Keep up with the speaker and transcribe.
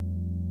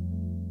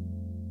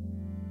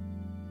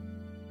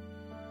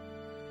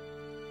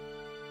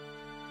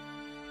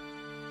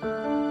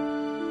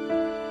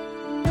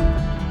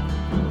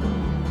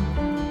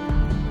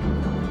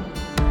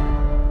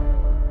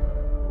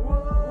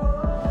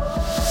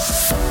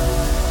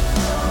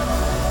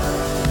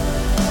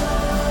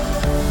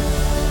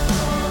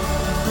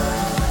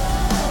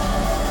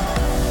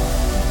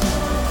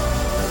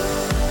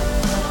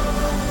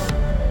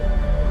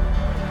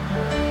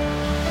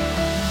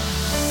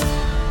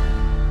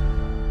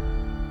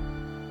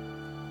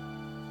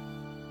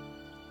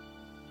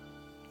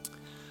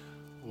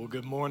Well,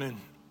 good morning.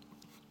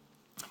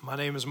 My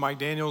name is Mike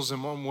Daniels,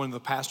 and I'm one of the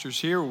pastors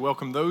here. We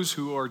welcome those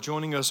who are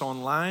joining us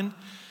online.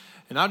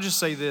 And I'll just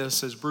say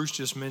this, as Bruce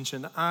just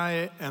mentioned,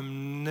 I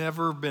am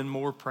never been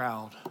more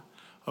proud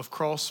of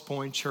Cross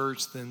Point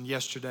Church than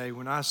yesterday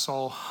when I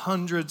saw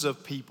hundreds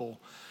of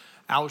people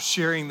out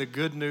sharing the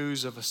good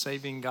news of a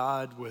saving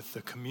God with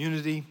the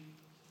community.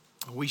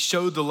 We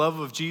showed the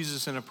love of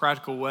Jesus in a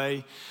practical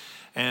way.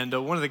 And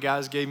one of the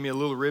guys gave me a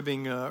little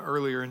ribbing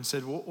earlier and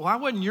said, well, why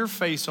wasn't your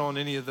face on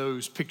any of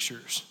those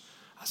pictures?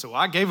 I said, well,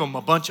 I gave them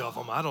a bunch of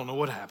them. I don't know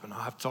what happened.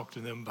 I'll have to talk to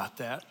them about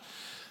that.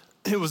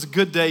 It was a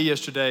good day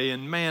yesterday.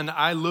 And man,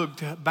 I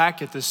looked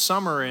back at this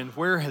summer and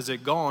where has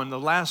it gone? The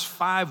last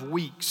 5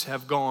 weeks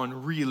have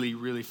gone really,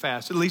 really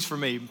fast, at least for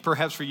me.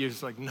 Perhaps for you,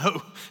 it's like,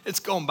 no, it's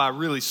gone by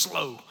really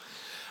slow.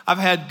 I've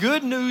had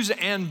good news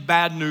and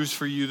bad news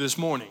for you this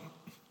morning.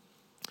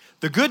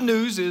 The good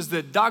news is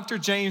that Dr.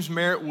 James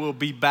Merritt will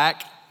be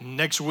back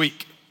next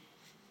week.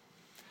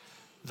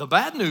 The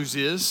bad news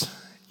is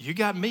you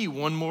got me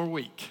one more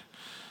week.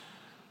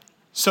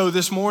 So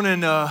this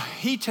morning,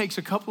 he takes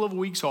a couple of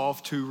weeks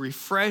off to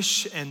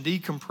refresh and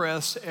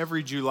decompress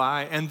every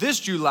July. And this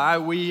July,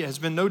 has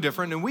been no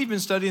different, and we've been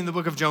studying the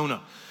book of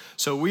Jonah.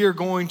 So we are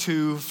going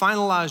to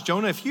finalize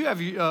Jonah. If you have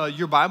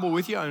your Bible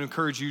with you, I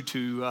encourage you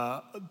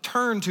to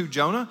turn to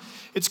Jonah.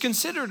 It's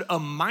considered a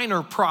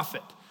minor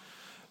prophet.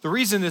 The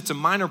reason it's a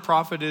minor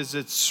prophet is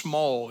it's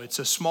small. It's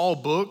a small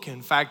book.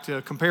 In fact,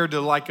 compared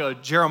to like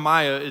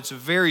Jeremiah, it's a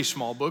very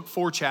small book,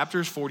 4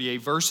 chapters, 48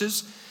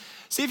 verses.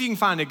 See if you can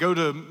find it. Go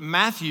to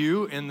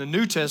Matthew in the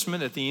New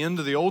Testament at the end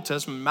of the Old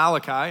Testament,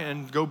 Malachi,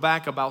 and go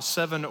back about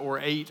 7 or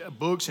 8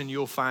 books and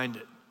you'll find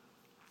it.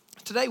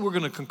 Today we're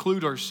going to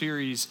conclude our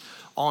series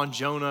on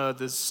Jonah.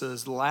 This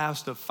is the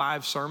last of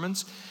 5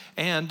 sermons.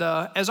 And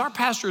as our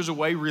pastor is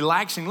away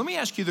relaxing, let me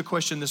ask you the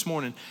question this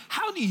morning.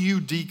 How do you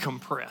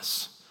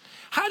decompress?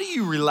 How do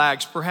you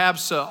relax?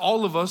 Perhaps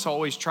all of us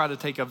always try to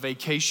take a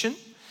vacation.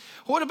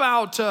 What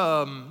about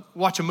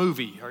watch a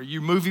movie? Are you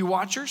movie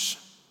watchers?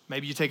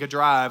 Maybe you take a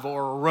drive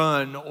or a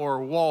run or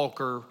a walk,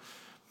 or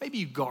maybe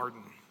you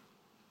garden.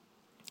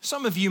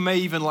 Some of you may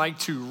even like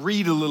to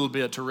read a little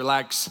bit to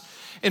relax.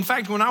 In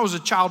fact, when I was a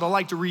child, I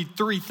liked to read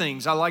 3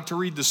 things. I liked to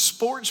read the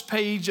sports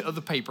page of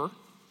the paper,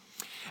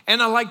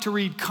 and I liked to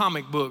read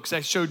comic books.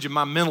 That showed you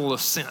my mental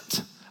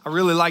ascent. I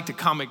really liked a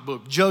comic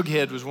book.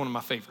 Jughead was one of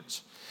my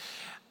favorites.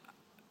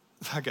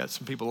 I got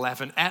some people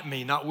laughing at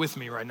me, not with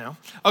me right now.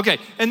 Okay,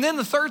 and then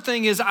the third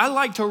thing is I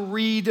like to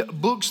read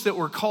books that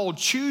were called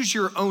Choose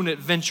Your Own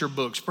Adventure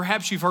books.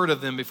 Perhaps you've heard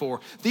of them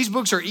before. These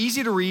books are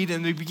easy to read,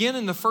 and they begin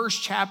in the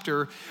first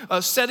chapter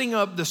setting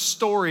up the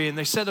story, and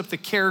they set up the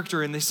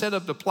character, and they set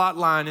up the plot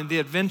line and the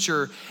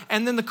adventure.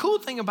 And then the cool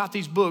thing about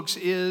these books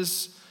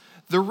is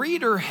the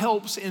reader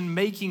helps in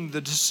making the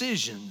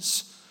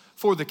decisions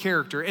for the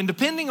character. And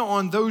depending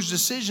on those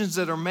decisions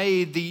that are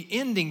made, the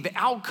ending, the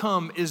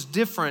outcome is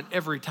different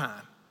every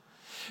time.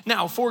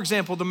 Now, for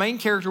example, the main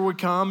character would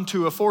come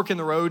to a fork in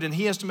the road and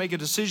he has to make a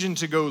decision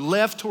to go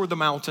left toward the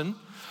mountain,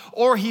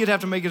 or he'd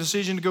have to make a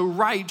decision to go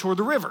right toward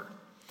the river.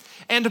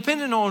 And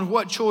depending on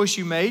what choice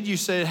you made, you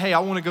said, hey, I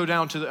want to go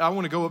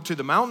up to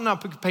the mountain.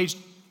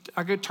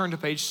 I could turn to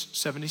page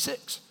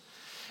 76.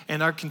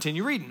 And I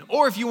continue reading.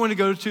 Or if you want to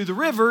go to the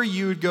river,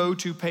 you would go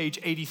to page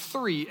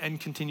 83 and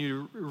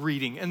continue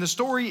reading. And the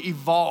story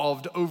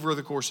evolved over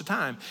the course of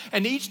time.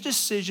 And each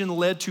decision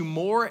led to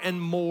more and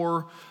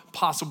more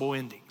possible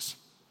endings.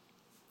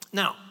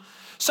 Now,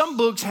 some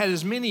books had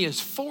as many as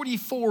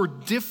 44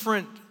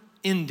 different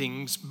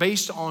endings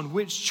based on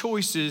which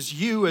choices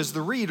you as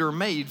the reader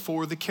made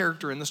for the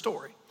character in the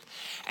story.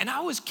 And I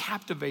was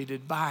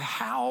captivated by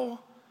how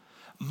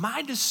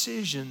my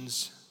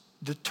decisions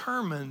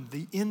determine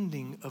the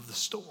ending of the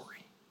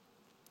story.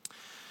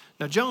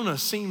 Now, Jonah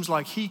seems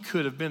like he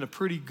could have been a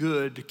pretty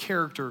good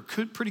character,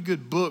 pretty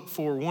good book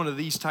for one of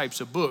these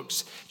types of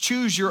books.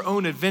 Choose Your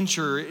Own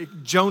Adventure,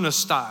 Jonah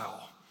style.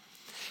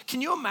 Can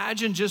you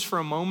imagine just for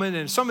a moment,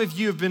 and some of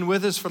you have been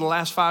with us for the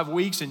last 5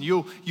 weeks, and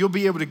you'll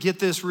be able to get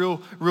this real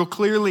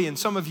clearly, and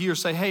some of you are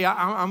saying, hey,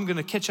 I'm going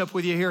to catch up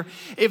with you here.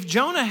 If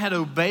Jonah had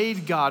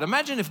obeyed God,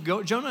 imagine if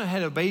Jonah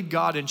had obeyed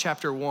God in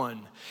chapter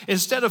 1.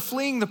 Instead of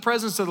fleeing the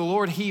presence of the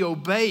Lord, he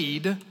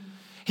obeyed.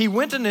 He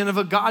went to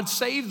Nineveh. God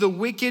saved the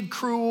wicked,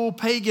 cruel,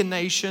 pagan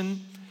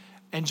nation,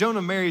 and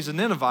Jonah marries a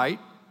Ninevite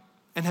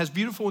and has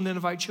beautiful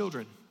Ninevite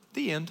children.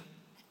 The end.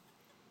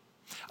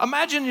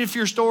 Imagine if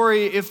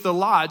the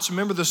lots,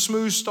 remember the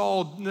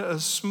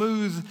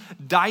smooth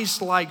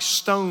dice-like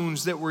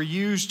stones that were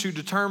used to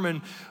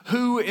determine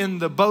who in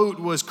the boat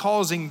was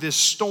causing this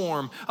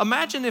storm.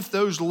 Imagine if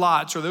those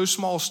lots or those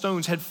small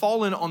stones had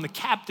fallen on the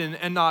captain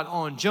and not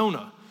on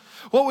Jonah.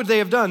 What would they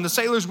have done? The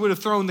sailors would have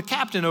thrown the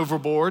captain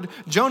overboard.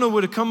 Jonah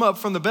would have come up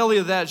from the belly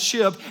of that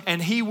ship,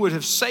 and he would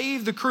have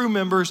saved the crew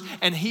members,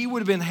 and he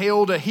would have been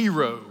hailed a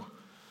hero.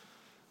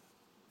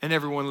 And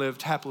everyone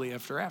lived happily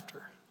ever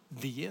after.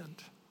 The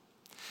end.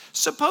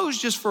 Suppose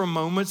just for a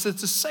moment that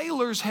the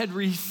sailors had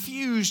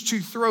refused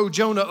to throw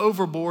Jonah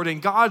overboard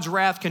and God's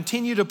wrath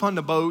continued upon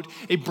the boat.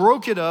 It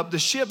broke it up, the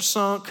ship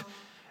sunk,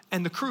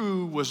 and the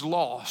crew was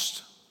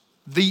lost.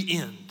 The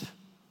end.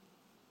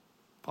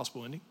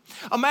 Possible ending.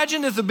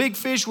 Imagine if the big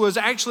fish was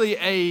actually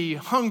a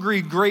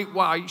hungry great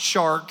white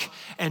shark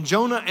and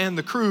Jonah and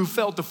the crew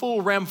felt the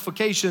full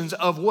ramifications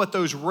of what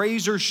those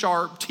razor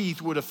sharp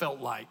teeth would have felt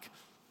like.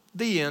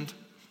 The end.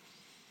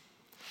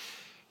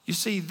 You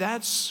see,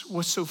 that's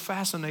what's so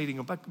fascinating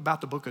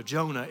about the book of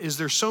Jonah is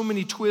there's so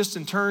many twists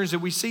and turns that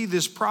we see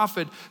this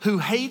prophet who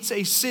hates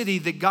a city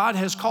that God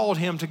has called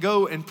him to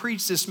go and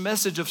preach this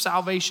message of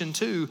salvation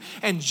to,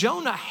 and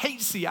Jonah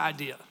hates the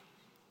idea.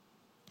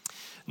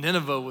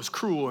 Nineveh was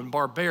cruel and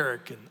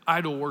barbaric and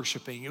idol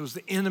worshiping. It was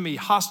the enemy,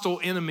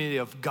 hostile enemy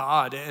of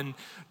God, and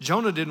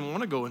Jonah didn't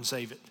want to go and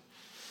save it.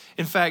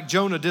 In fact,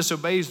 Jonah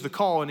disobeys the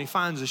call and he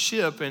finds a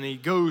ship and he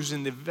goes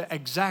in the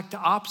exact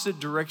opposite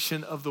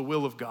direction of the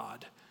will of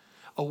God,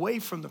 away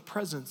from the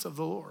presence of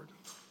the Lord.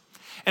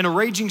 And a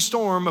raging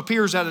storm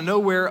appears out of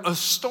nowhere, a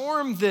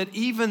storm that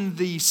even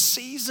the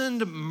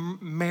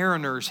seasoned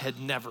mariners had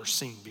never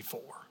seen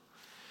before.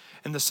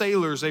 And the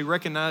sailors, they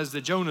recognize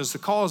that Jonah is the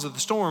cause of the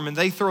storm, and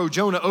they throw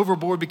Jonah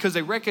overboard because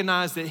they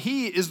recognize that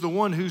he is the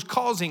one who's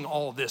causing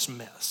all this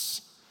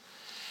mess.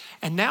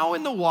 And now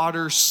in the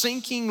water,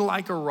 sinking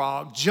like a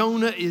rock,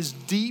 Jonah is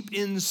deep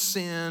in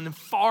sin,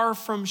 far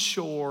from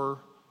shore,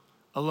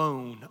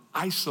 alone,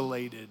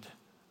 isolated,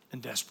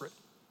 and desperate.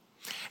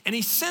 And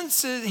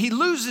he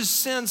loses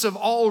sense of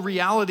all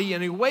reality,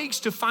 and he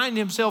wakes to find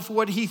himself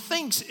what he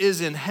thinks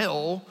is in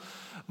hell.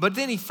 But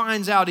then he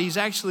finds out he's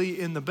actually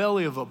in the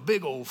belly of a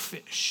big old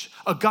fish,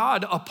 a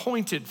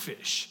God-appointed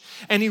fish.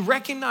 And he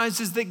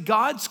recognizes that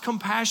God's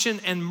compassion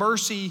and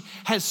mercy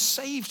has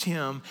saved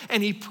him.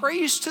 And he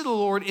prays to the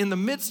Lord in the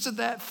midst of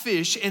that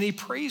fish, and he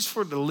prays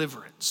for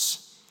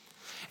deliverance.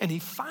 And he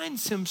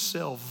finds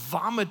himself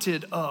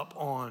vomited up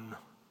on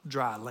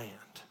dry land.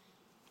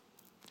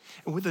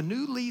 And with a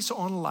new lease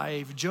on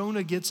life,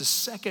 Jonah gets a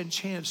second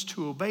chance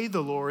to obey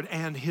the Lord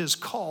and his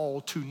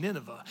call to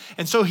Nineveh.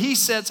 And so he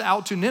sets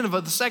out to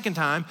Nineveh the second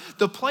time,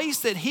 the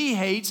place that he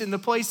hates and the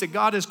place that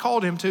God has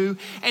called him to,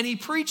 and he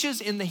preaches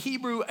in the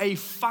Hebrew a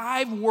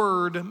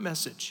 5-word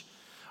message.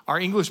 Our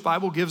English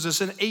Bible gives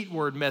us an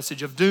 8-word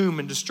message of doom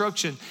and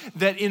destruction,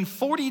 that in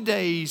 40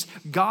 days,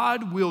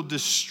 God will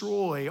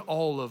destroy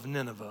all of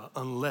Nineveh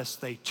unless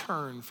they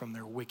turn from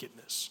their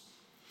wickedness.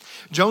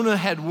 Jonah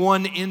had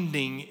one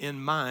ending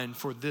in mind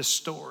for this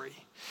story.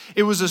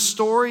 It was a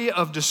story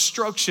of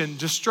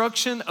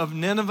destruction of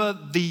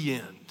Nineveh, the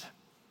end.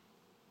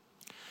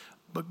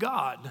 But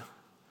God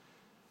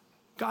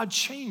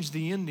changed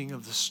the ending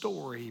of the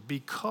story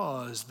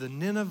because the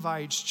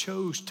Ninevites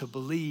chose to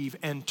believe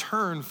and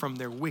turn from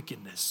their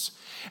wickedness.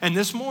 And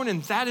this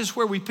morning, that is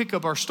where we pick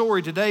up our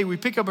story today. We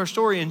pick up our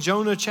story in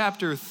Jonah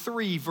chapter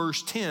 3,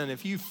 verse 10.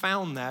 If you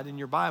found that in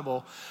your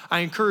Bible, I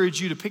encourage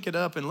you to pick it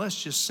up and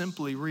let's just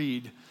simply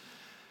read.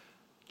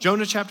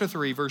 Jonah chapter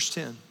 3, verse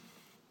 10.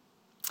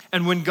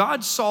 And when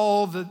God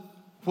saw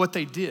what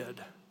they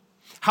did,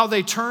 how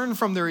they turned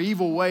from their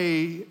evil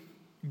way,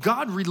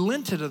 God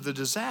relented of the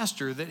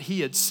disaster that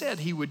he had said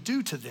he would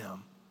do to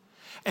them,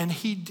 and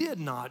he did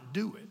not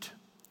do it.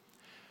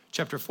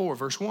 Chapter 4,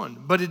 verse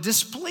 1. But it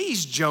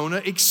displeased Jonah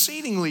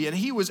exceedingly, and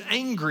he was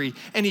angry,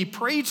 and he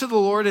prayed to the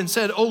Lord and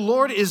said, O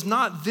Lord, is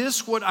not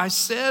this what I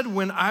said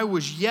when I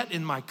was yet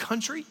in my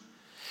country?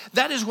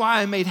 That is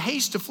why I made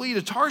haste to flee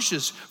to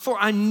Tarshish, for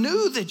I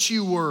knew that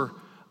you were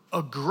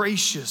a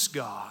gracious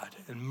God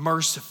and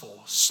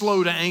merciful,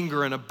 slow to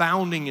anger and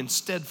abounding in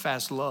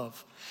steadfast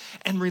love,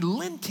 and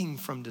relenting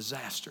from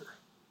disaster.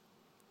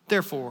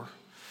 Therefore,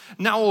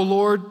 now, O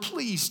Lord,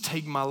 please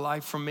take my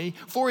life from me,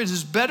 for it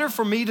is better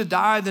for me to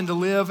die than to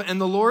live.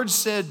 And the Lord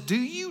said, do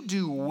you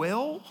do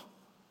well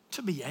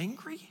to be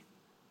angry?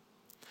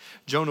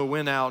 Jonah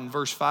went out, in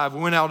verse 5,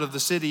 went out of the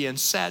city and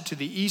sat to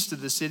the east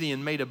of the city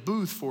and made a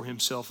booth for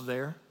himself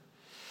there.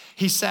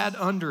 He sat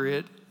under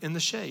it in the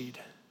shade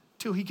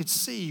till he could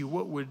see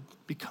what would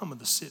become of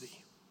the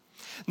city.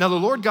 Now the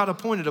Lord God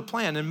appointed a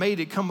plan and made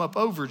it come up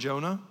over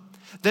Jonah,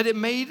 that it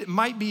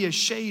might be a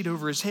shade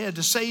over his head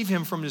to save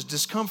him from his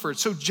discomfort.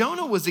 So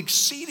Jonah was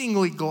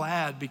exceedingly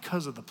glad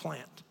because of the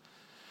plant.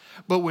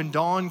 But when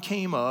dawn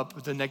came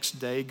up the next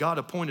day, God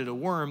appointed a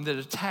worm that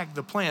attacked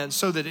the plant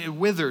so that it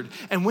withered.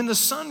 And when the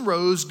sun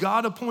rose,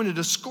 God appointed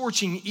a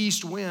scorching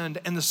east wind,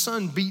 and the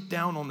sun beat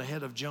down on the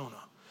head of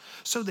Jonah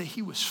so that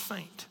he was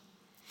faint.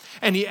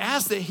 And he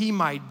asked that he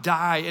might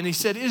die. And he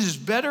said, it is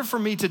better for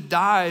me to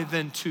die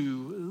than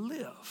to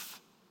live.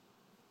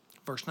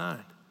 Verse 9.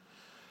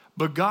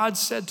 But God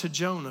said to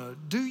Jonah,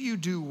 do you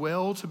do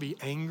well to be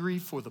angry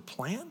for the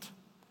plant?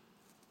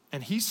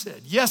 And he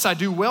said, yes, I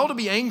do well to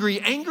be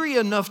angry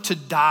enough to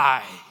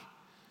die.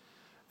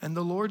 And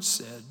the Lord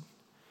said,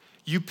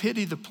 you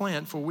pity the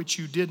plant for which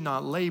you did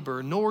not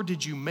labor, nor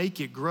did you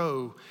make it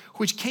grow,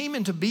 which came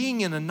into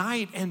being in a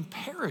night and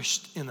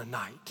perished in a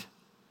night.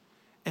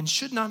 And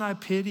should not I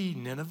pity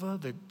Nineveh,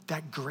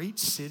 that great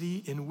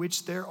city in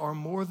which there are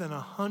more than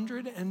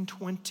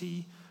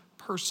 120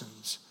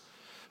 persons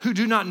who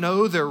do not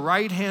know their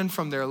right hand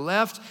from their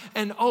left,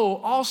 and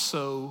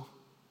also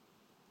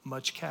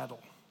much cattle.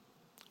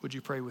 Would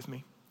you pray with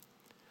me?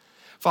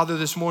 Father,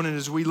 this morning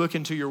as we look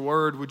into your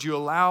word, would you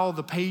allow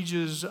the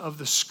pages of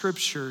the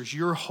scriptures,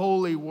 your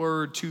holy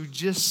word, to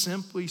just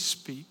simply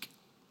speak?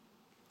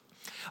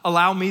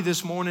 Allow me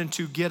this morning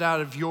to get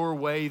out of your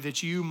way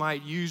that you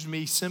might use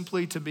me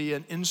simply to be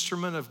an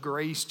instrument of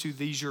grace to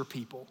these your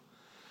people.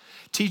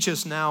 Teach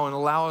us now and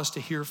allow us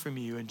to hear from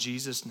you in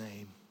Jesus'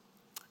 name.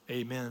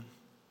 Amen.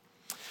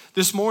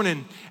 This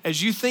morning,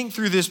 as you think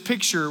through this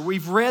picture,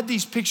 we've read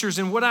these pictures,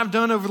 and what I've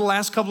done over the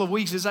last couple of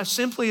weeks is I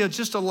simply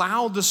just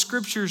allowed the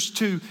scriptures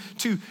to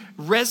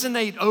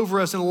resonate over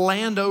us and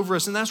land over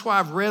us, and that's why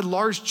I've read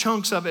large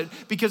chunks of it,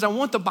 because I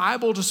want the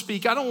Bible to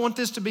speak. I don't want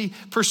this to be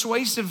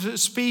persuasive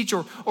speech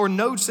or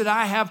notes that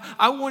I have.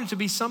 I want it to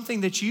be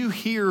something that you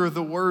hear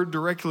the word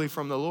directly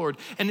from the Lord.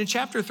 And in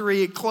chapter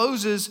 3, it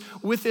closes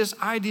with this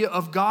idea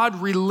of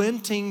God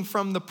relenting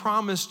from the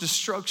promised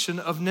destruction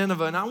of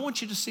Nineveh. And I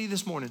want you to see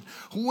this morning,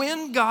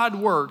 when God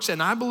works,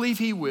 and I believe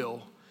he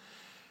will,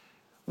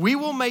 we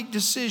will make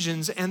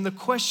decisions, and the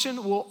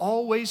question will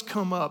always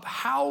come up: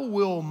 how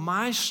will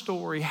my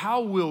story,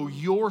 how will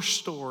your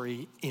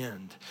story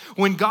end?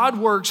 When God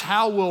works,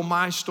 how will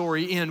my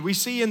story end? We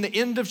see in the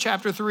end of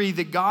chapter 3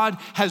 that God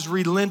has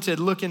relented.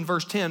 Look in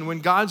verse 10.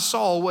 When God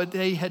saw what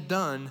they had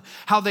done,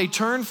 how they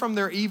turned from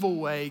their evil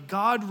way,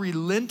 God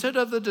relented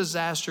of the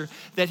disaster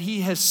that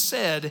he has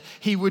said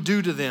he would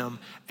do to them,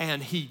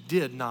 and he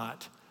did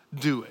not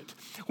do it.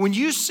 When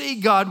you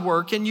see God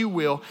work, and you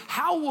will,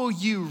 how will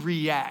you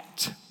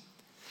react?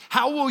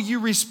 How will you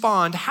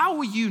respond? How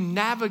will you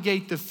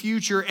navigate the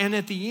future? And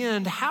at the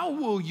end, how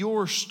will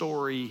your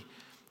story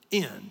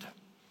end?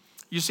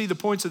 You see, the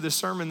points of this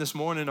sermon this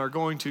morning are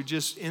going to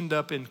just end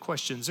up in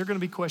questions. They're going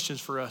to be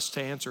questions for us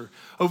to answer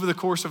over the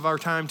course of our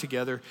time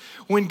together.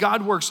 When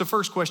God works, the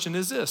first question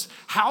is this: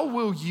 how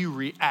will you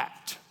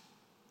react?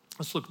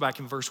 Let's look back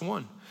in verse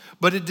 1.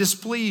 But it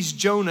displeased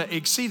Jonah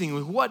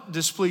exceedingly. What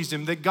displeased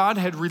him? That God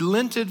had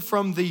relented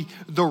from the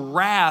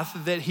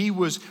wrath that he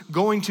was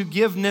going to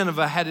give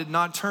Nineveh had it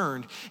not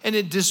turned. And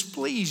it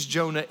displeased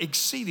Jonah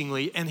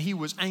exceedingly, and he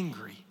was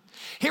angry.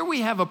 Here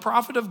we have a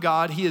prophet of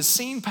God. He has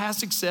seen past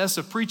success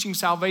of preaching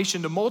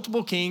salvation to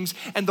multiple kings,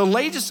 and the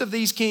latest of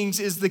these kings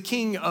is the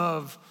king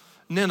of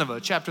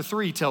Nineveh. Chapter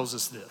 3 tells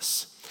us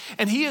this.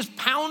 And he is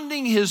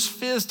pounding his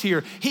fist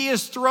here. He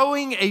is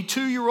throwing a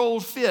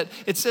 2-year-old fit.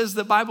 It says,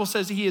 the Bible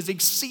says he is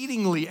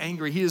exceedingly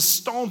angry. He is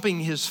stomping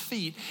his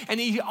feet. And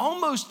he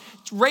almost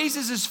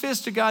raises his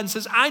fist to God and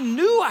says, I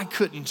knew I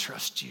couldn't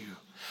trust you.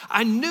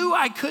 I knew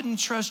I couldn't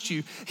trust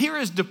you. Here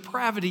is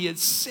depravity.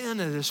 It's sin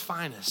at its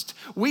finest.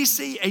 We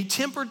see a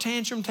temper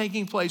tantrum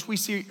taking place. We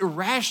see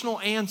irrational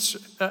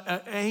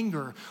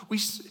anger. We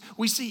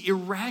see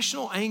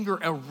irrational anger,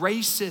 a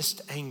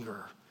racist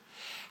anger.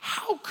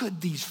 How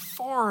could these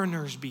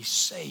foreigners be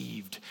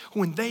saved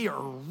when they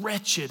are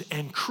wretched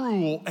and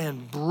cruel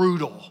and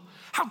brutal?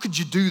 How could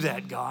you do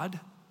that, God?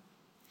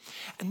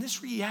 And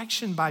this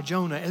reaction by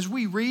Jonah, as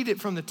we read it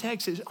from the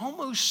text, it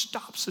almost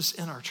stops us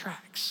in our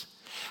tracks.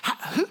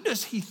 Who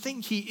does he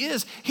think he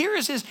is? Here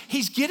is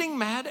he's getting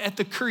mad at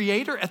the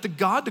creator, at the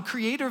God, the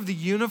creator of the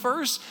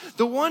universe,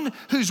 the one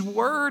whose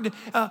word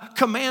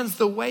commands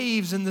the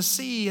waves and the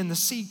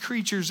sea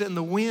creatures and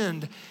the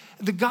wind.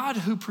 The God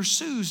who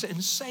pursues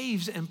and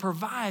saves and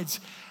provides.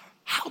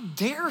 How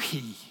dare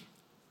he?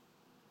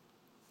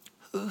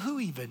 Who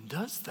even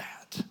does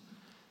that?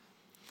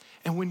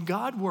 And when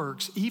God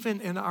works,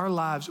 even in our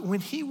lives, when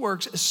he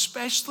works,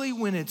 especially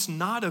when it's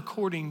not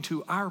according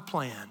to our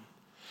plan,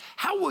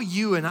 how will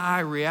you and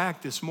I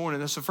react this morning?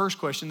 That's the first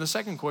question. The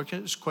second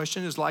question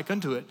is like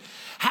unto it.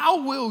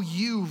 How will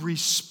you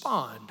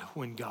respond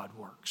when God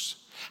works?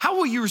 How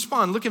will you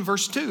respond? Look in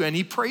verse 2. And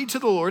he prayed to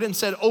the Lord and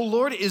said, O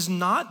Lord, is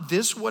not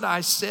this what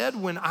I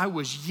said when I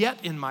was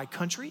yet in my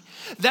country?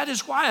 That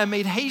is why I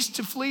made haste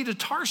to flee to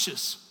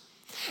Tarshish.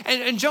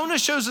 And Jonah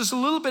shows us a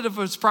little bit of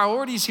his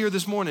priorities here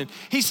this morning.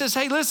 He says,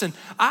 hey, listen,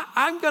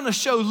 I'm going to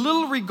show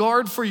little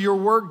regard for your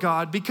work,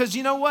 God, because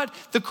you know what?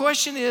 The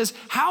question is,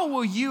 how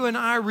will you and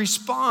I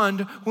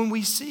respond when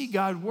we see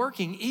God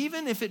working,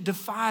 even if it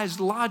defies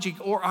logic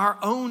or our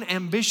own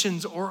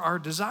ambitions or our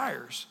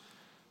desires?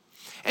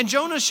 And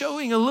Jonah's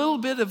showing a little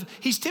bit of,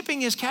 he's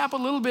tipping his cap a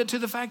little bit to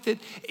the fact that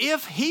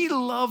if he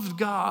loved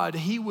God,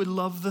 he would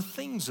love the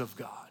things of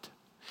God.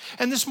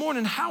 And this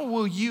morning, how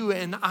will you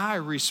and I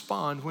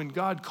respond when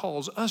God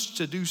calls us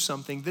to do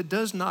something that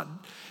does not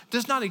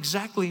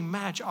exactly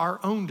match our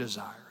own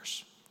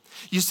desires?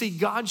 You see,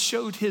 God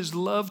showed his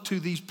love to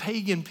these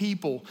pagan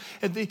people,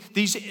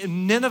 these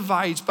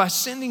Ninevites, by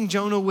sending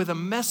Jonah with a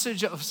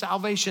message of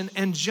salvation,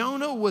 and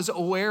Jonah was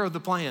aware of the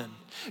plan.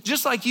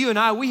 Just like you and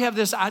I, we have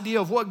this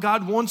idea of what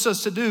God wants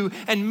us to do,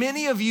 and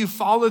many of you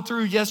followed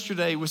through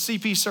yesterday with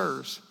CP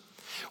Serves.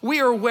 We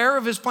are aware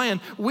of his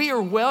plan. We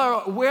are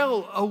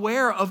well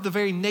aware of the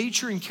very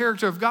nature and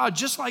character of God,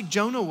 just like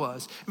Jonah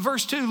was.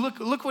 Verse 2,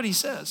 look what he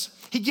says.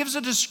 He gives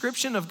a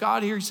description of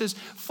God here. He says,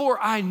 for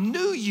I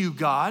knew you,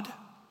 God.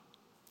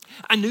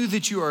 I knew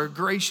that you are a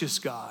gracious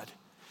God,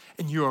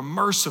 and you are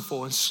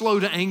merciful and slow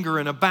to anger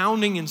and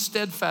abounding in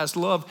steadfast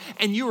love,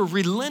 and you are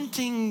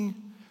relenting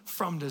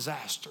from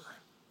disaster.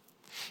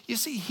 You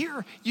see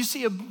here, you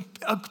see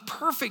a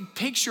perfect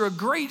picture, a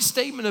great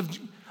statement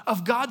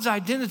of God's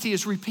identity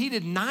is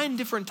repeated 9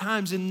 different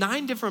times in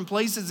 9 different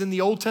places in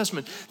the Old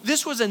Testament.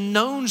 This was a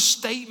known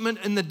statement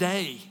in the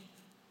day.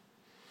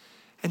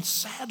 And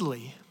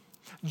sadly,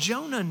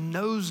 Jonah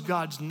knows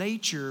God's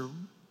nature,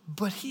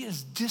 but he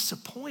is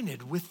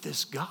disappointed with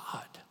this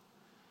God.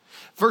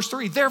 Verse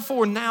 3,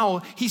 therefore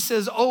now he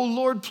says, "Oh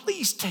Lord,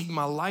 please take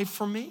my life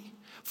from me,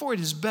 for it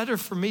is better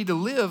for me to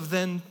live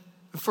than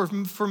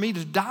for me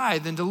to die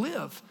than to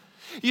live."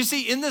 You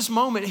see, in this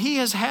moment, he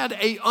has had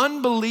an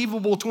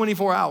unbelievable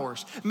 24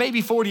 hours,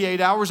 maybe 48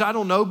 hours, I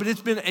don't know, but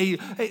it's been a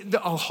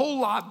whole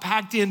lot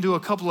packed into a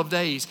couple of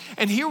days.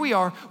 And here we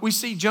are, we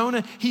see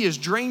Jonah, he is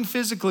drained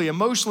physically,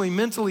 emotionally,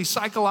 mentally,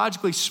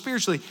 psychologically,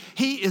 spiritually.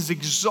 He is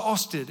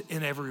exhausted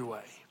in every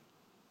way.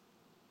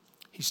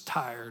 He's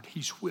tired,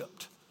 he's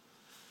whipped.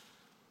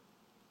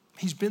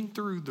 He's been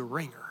through the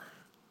ringer.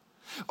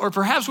 Or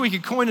perhaps we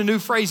could coin a new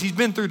phrase, he's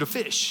been through the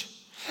fish.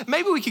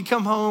 Maybe we could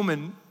come home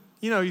and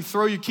you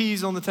throw your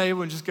keys on the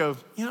table and just go,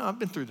 I've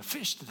been through the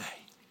fish today.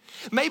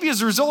 Maybe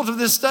as a result of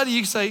this study,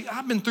 you can say,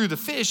 I've been through the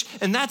fish,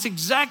 and that's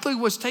exactly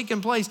what's taking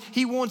place.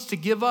 He wants to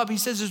give up. He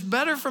says, it's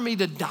better for me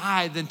to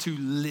die than to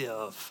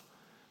live.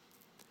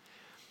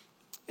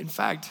 In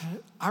fact,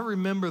 I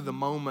remember the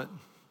moment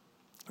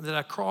that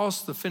I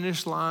crossed the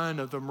finish line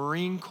of the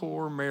Marine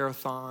Corps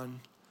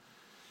marathon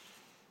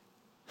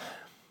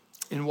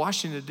in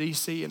Washington,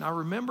 D.C., and I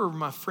remember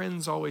my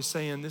friends always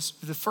saying this,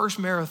 the first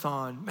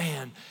marathon,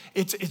 man,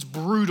 it's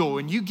brutal.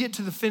 And you get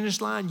to the finish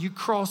line, you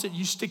cross it,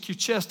 you stick your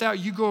chest out,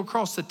 you go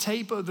across the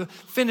tape of the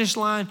finish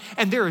line,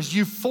 and there is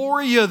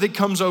euphoria that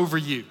comes over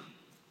you.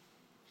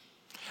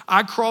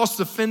 I crossed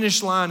the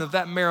finish line of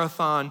that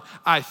marathon,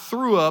 I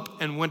threw up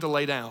and went to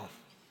lay down.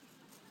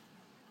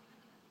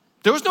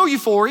 There was no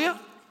euphoria.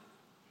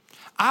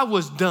 I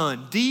was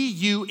done,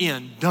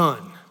 D-U-N,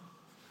 done.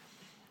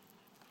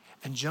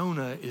 And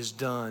Jonah is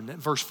done.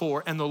 Verse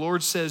 4, and the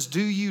Lord says, do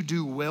you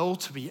do well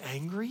to be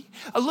angry?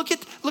 Look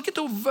at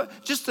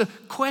the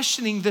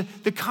questioning,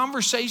 the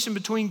conversation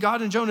between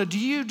God and Jonah. Do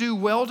you do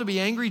well to be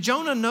angry?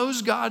 Jonah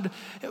knows God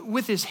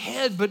with his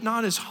head, but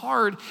not his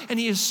heart. And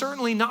he is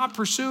certainly not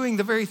pursuing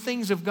the very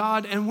things of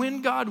God. And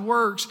when God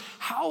works,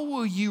 how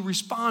will you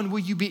respond? Will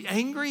you be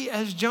angry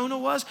as Jonah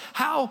was?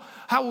 How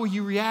will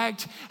you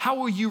react? How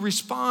will you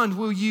respond?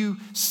 Will you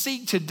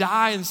seek to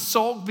die and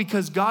sulk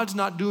because God's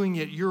not doing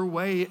it your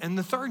way? And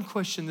the third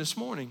question this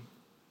morning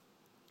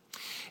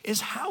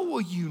is, how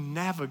will you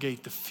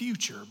navigate the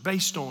future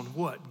based on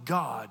what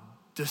God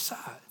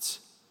decides?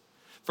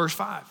 Verse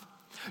 5,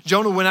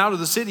 Jonah went out of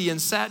the city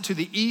and sat to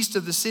the east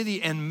of the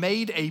city and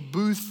made a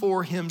booth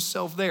for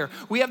himself there.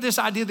 We have this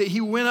idea that he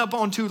went up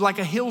onto like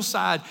a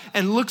hillside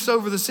and looks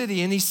over the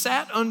city, and he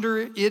sat under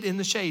it in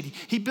the shade.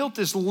 He built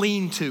this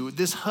lean-to,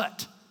 this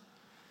hut.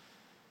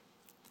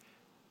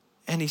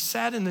 And he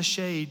sat in the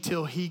shade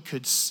till he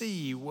could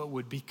see what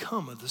would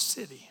become of the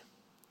city.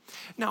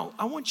 Now,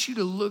 I want you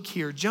to look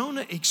here.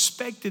 Jonah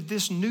expected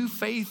this new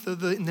faith of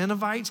the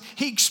Ninevites.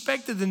 He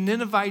expected the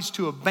Ninevites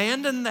to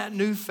abandon that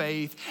new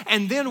faith.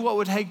 And then what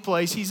would take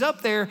place? He's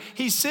up there,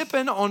 he's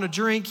sipping on a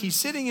drink, he's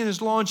sitting in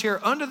his lawn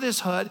chair under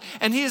this hut,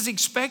 and he is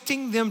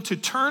expecting them to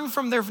turn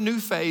from their new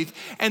faith,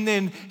 and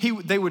then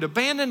they would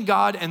abandon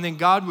God, and then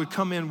God would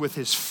come in with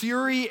his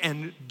fury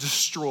and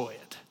destroy it.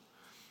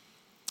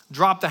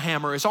 Drop the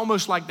hammer. It's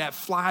almost like that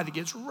fly that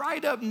gets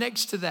right up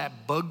next to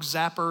that bug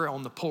zapper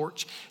on the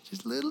porch.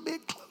 Just a little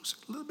bit closer,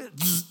 a little bit.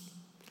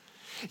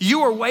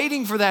 You are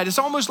waiting for that. It's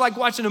almost like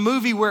watching a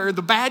movie where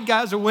the bad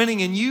guys are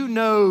winning and you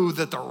know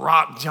that the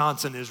Rock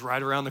Johnson is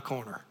right around the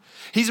corner.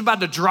 He's about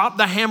to drop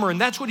the hammer,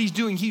 and that's what he's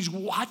doing. He's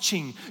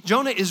watching.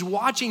 Jonah is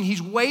watching.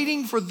 He's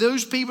waiting for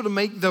those people to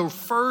make their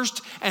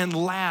first and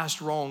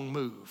last wrong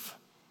move.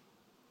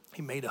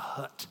 He made a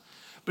hut.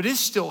 But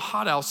it's still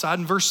hot outside.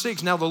 In verse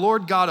 6, now the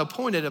Lord God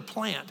appointed a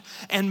plant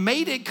and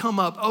made it come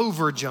up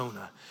over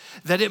Jonah,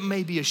 that it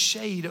may be a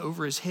shade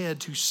over his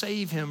head to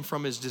save him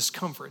from his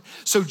discomfort.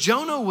 So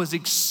Jonah was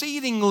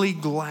exceedingly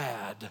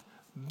glad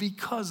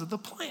because of the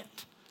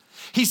plant.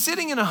 He's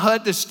sitting in a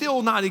hut that's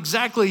still not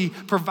exactly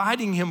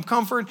providing him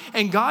comfort,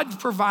 and God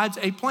provides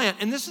a plant.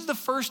 And this is the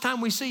first time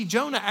we see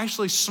Jonah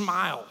actually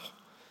smile.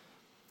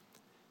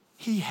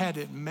 He had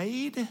it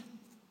made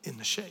in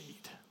the shade.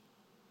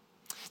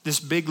 This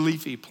big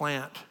leafy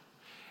plant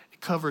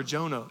covered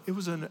Jonah. It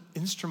was an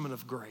instrument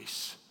of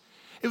grace.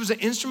 It was an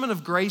instrument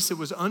of grace that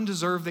was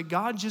undeserved that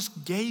God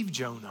just gave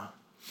Jonah.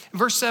 In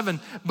verse 7,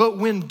 but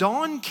when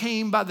dawn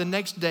came by the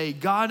next day,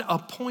 God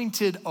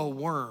appointed a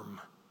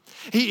worm.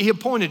 He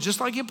appointed, just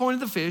like he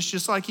appointed the fish,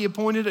 just like he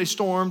appointed a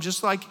storm,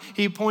 just like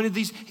he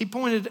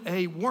appointed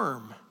a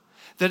worm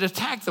that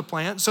attacked the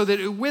plant so that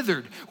it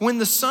withered. When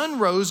the sun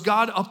rose,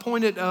 God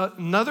appointed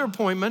another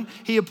appointment.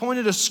 He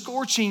appointed a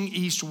scorching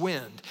east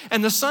wind.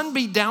 And the sun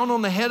beat down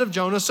on the head of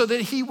Jonah so that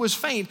he was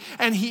faint.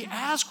 And he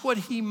asked that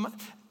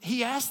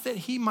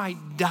he might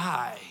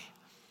die.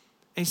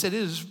 And he said,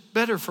 it is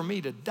better for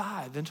me to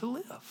die than to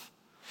live.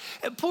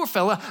 And poor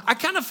fella, I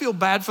kind of feel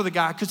bad for the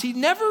guy because he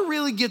never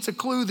really gets a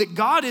clue that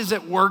God is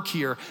at work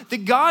here,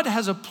 that God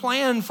has a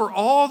plan for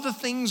all the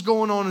things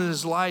going on in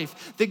his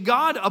life, that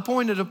God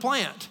appointed a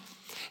plant.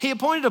 He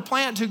appointed a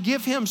plant to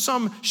give him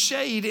some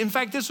shade. In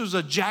fact, this was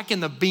a Jack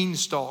and the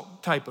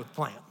Beanstalk type of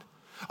plant.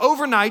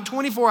 Overnight,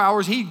 24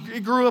 hours,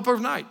 it grew up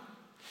overnight.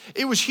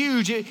 It was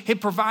huge.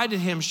 It provided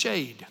him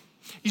shade.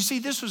 You see,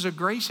 this was a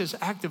gracious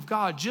act of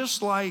God,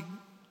 just like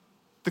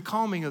the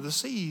calming of the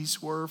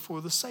seas were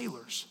for the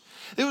sailors.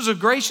 It was a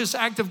gracious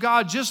act of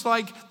God, just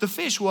like the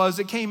fish was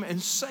that came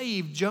and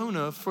saved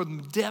Jonah from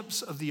the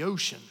depths of the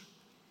ocean.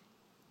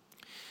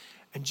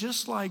 And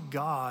just like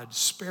God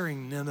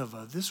sparing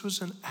Nineveh, this was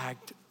an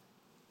act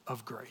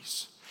of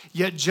grace.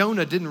 Yet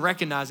Jonah didn't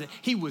recognize it.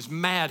 He was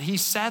mad. He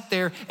sat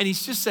there and he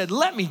just said,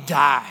 let me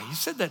die. He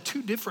said that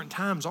 2 different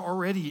times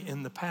already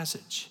in the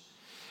passage.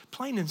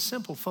 Plain and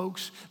simple,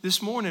 folks,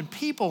 this morning,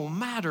 people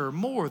matter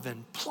more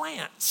than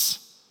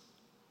plants.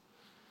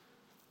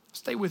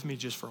 Stay with me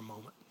just for a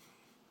moment.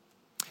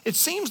 It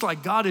seems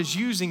like God is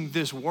using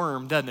this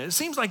worm, doesn't it? It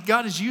seems like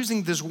God is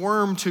using this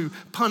worm to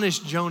punish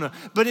Jonah.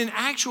 But in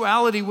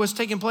actuality, what's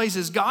taking place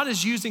is God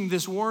is using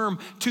this worm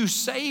to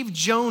save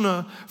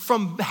Jonah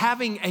from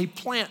having a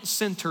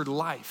plant-centered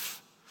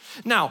life.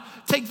 Now,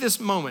 take this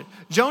moment.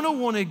 Jonah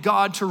wanted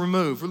God to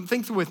remove,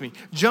 think with me.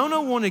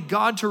 Jonah wanted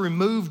God to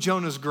remove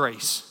Jonah's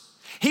grace.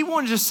 He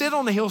wanted to sit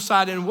on the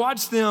hillside and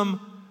watch them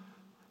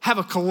have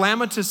a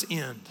calamitous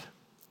end.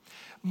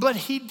 But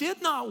he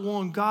did not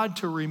want God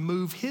to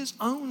remove his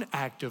own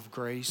act of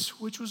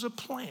grace, which was a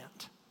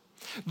plant.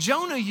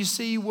 Jonah, you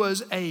see,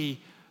 was a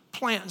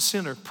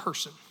plant-centered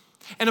person.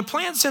 And a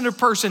plant-centered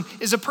person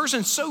is a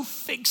person so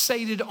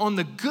fixated on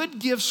the good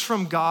gifts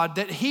from God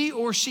that he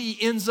or she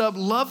ends up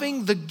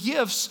loving the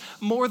gifts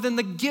more than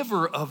the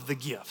giver of the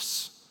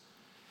gifts.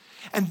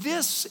 And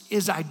this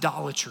is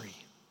idolatry.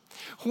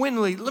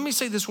 Let me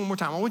say this one more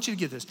time. I want you to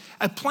get this.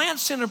 A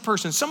plant-centered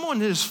person, someone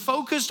that is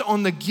focused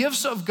on the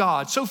gifts of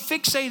God, so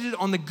fixated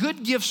on the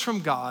good gifts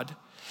from God,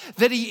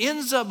 that he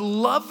ends up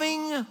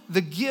loving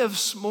the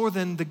gifts more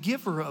than the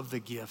giver of the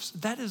gifts.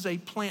 That is a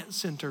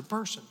plant-centered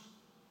person.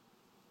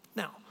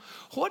 Now,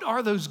 what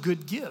are those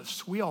good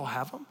gifts? We all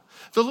have them.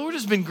 The Lord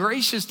has been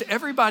gracious to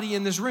everybody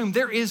in this room.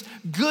 There is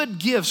good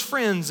gifts,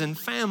 friends and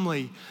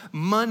family,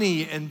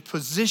 money and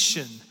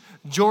position,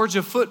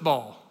 Georgia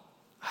football.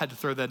 I had to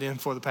throw that in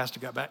before the pastor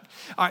got back.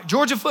 All right,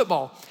 Georgia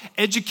football,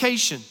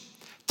 education,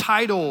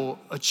 title,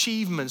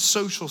 achievements,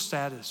 social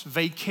status,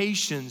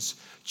 vacations,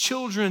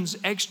 children's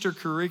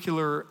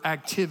extracurricular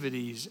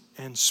activities,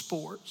 and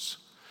sports.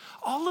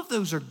 All of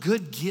those are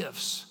good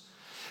gifts.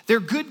 They're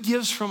good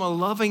gifts from a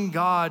loving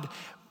God,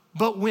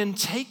 but when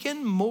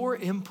taken more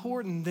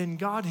important than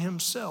God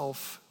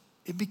himself,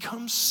 it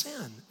becomes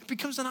sin. It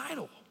becomes an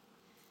idol.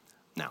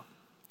 Now,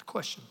 the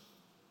question.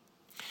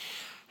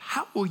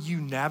 How will you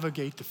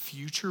navigate the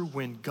future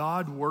when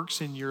God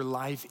works in your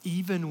life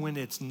even when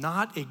it's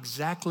not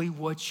exactly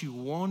what you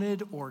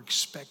wanted or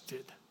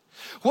expected?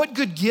 What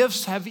good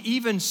gifts have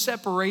even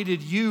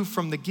separated you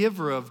from the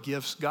giver of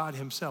gifts, God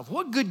himself?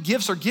 What good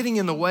gifts are getting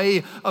in the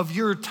way of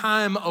your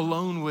time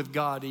alone with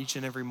God each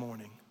and every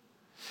morning?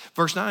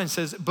 Verse 9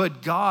 says,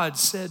 but God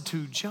said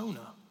to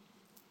Jonah,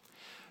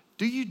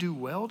 do you do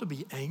well to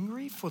be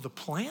angry for the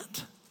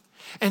plant?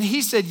 And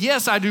he said,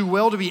 yes, I do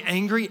well to be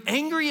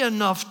angry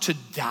enough to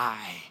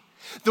die.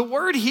 The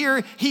word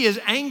here, he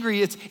is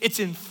angry, it's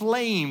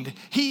inflamed.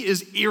 He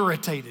is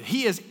irritated.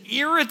 He is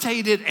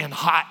irritated and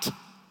hot.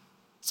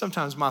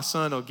 Sometimes my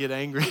son will get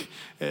angry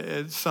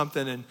at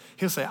something and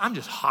he'll say, I'm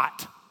just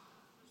hot.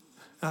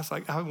 And I was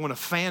like, I want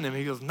to fan him.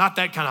 He goes, not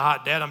that kind of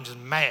hot, Dad, I'm just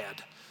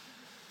mad.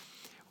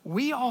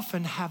 We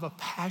often have a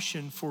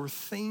passion for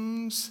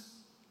things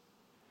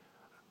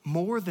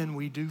more than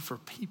we do for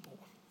people.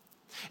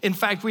 In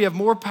fact, we have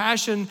more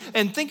passion,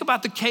 and think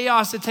about the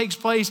chaos that takes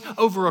place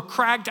over a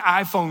cracked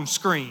iPhone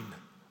screen.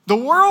 The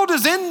world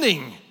is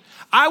ending.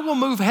 I will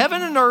move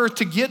heaven and earth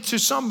to get to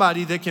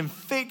somebody that can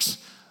fix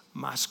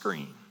my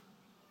screen.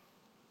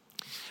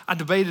 I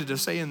debated to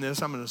saying this.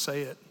 I'm going to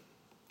say it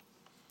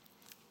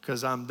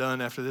because I'm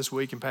done after this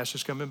week and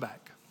Pastor's coming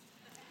back.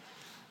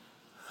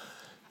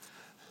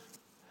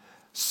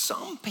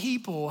 Some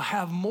people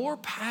have more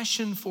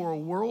passion for a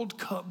World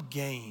Cup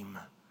game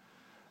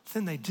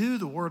than they do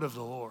the word of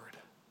the Lord.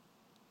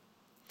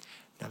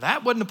 Now,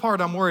 that wasn't the part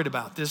I'm worried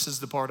about. This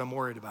is the part I'm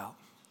worried about.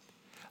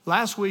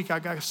 Last week, I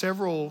got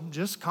several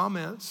just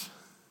comments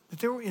that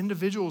there were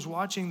individuals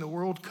watching the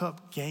World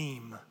Cup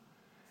game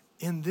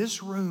in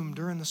this room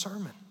during the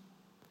sermon.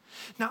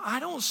 Now, I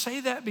don't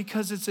say that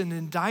because it's an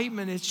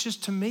indictment. It's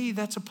just, to me,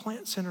 that's a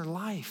plant-centered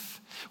life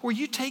where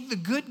you take the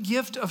good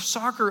gift of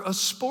soccer, a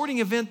sporting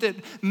event that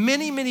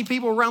many, many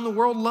people around the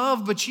world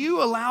love, but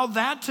you allow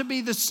that to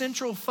be the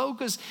central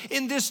focus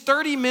in this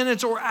 30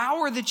 minutes or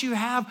hour that you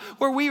have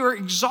where we are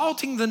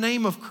exalting the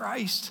name of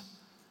Christ.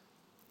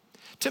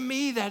 To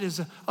me, that is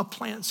a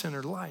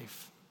plant-centered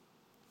life.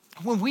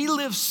 When we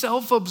live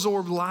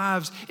self-absorbed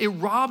lives, it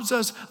robs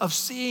us of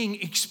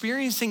seeing,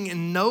 experiencing,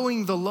 and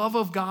knowing the love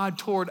of God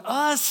toward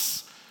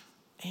us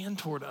and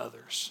toward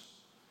others.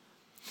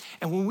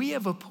 And when we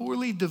have a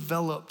poorly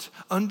developed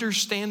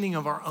understanding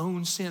of our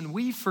own sin,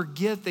 we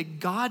forget that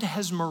God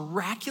has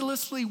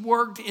miraculously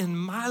worked in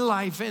my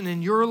life and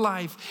in your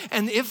life.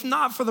 And if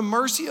not for the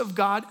mercy of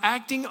God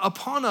acting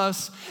upon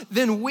us,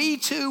 then we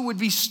too would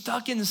be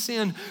stuck in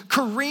sin,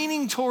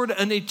 careening toward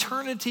an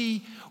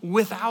eternity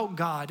without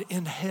God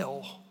in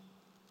hell.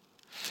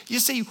 You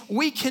see,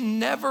 we can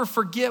never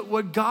forget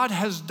what God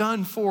has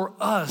done for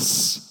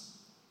us.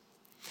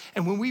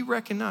 And when we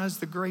recognize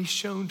the grace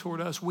shown toward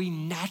us, we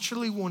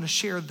naturally want to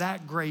share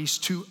that grace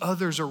to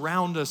others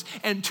around us,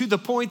 and to the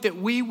point that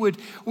we would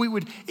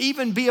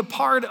even be a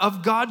part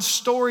of God's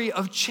story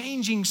of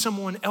changing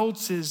someone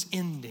else's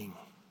ending.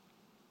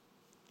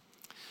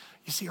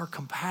 You see, our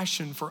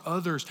compassion for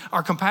others,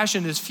 our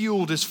compassion is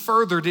fueled, is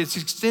furthered, it's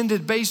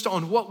extended based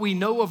on what we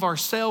know of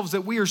ourselves,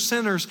 that we are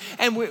sinners.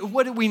 And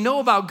what we know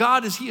about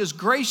God is He is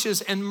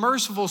gracious and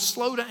merciful,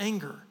 slow to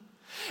anger.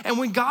 And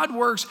when God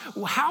works,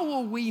 how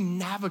will we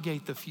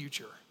navigate the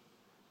future?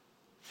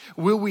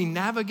 Will we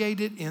navigate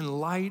it in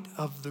light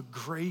of the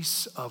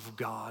grace of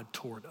God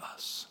toward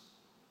us?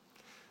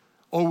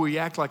 Or will we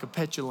act like a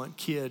petulant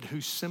kid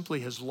who simply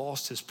has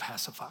lost his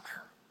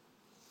pacifier?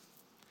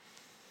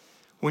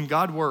 When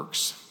God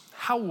works,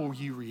 how will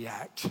you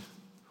react?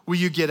 Will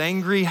you get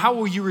angry? How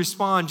will you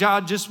respond?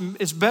 God,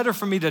 it's better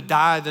for me to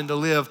die than to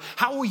live.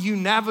 How will you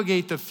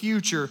navigate the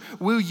future?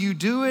 Will you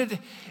do it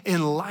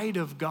in light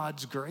of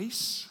God's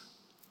grace?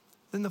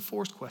 Then the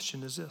fourth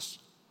question is this: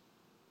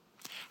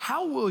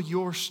 how will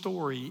your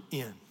story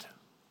end?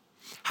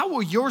 How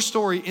will your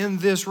story in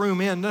this room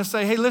end? Let's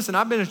say, hey, listen,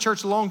 I've been in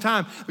church a long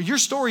time, but your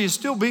story is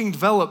still being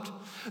developed.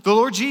 The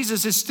Lord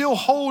Jesus is still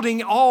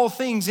holding all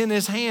things in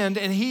His hand,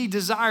 and He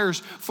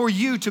desires for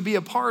you to be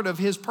a part of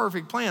His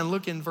perfect plan.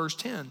 Look in verse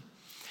 10.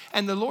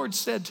 And the Lord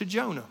said to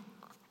Jonah,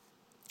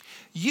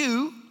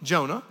 "You,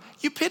 Jonah,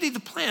 you pity the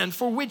plant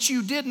for which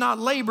you did not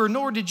labor,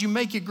 nor did you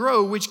make it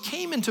grow, which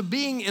came into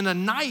being in a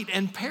night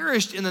and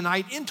perished in the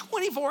night in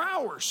 24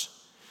 hours.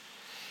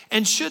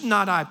 And should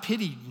not I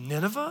pity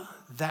Nineveh,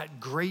 that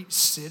great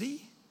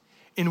city,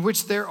 in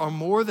which there are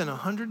more than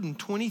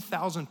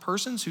 120,000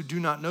 persons who do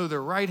not know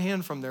their right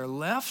hand from their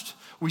left?"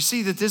 We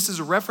see that this is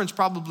a reference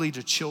probably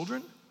to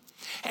children.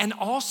 "And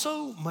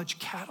also much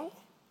cattle."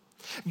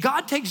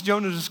 God takes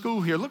Jonah to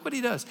school here. Look what He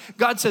does.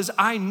 God says,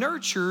 "I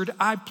nurtured,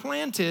 I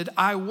planted,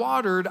 I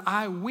watered,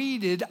 I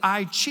weeded,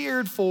 I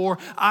cheered for,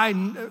 I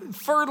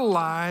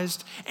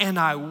fertilized, and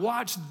I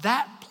watched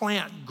that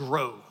plant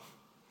grow."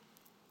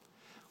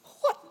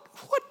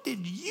 What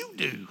did you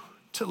do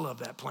to love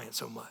that plant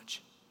so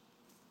much?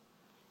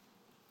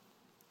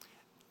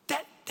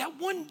 That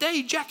one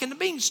day Jack and the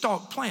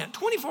Beanstalk plant,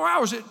 24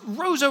 hours, it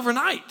rose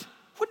overnight.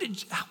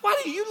 Why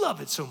do you love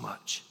it so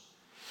much?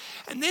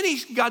 And then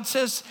God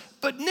says,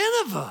 but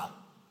Nineveh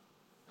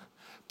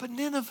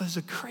is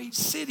a great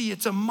city.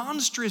 It's a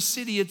monstrous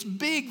city. It's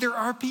big. There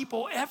are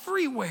people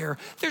everywhere.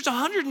 There's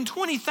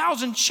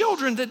 120,000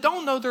 children that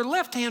don't know their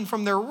left hand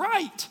from their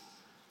right.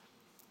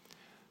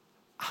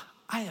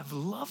 I have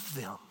loved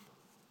them.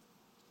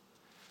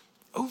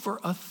 Over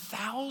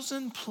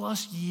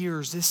 1,000+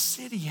 years, this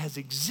city has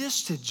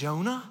existed,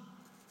 Jonah.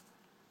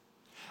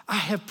 I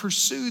have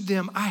pursued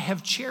them. I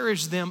have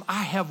cherished them.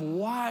 I have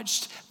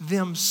watched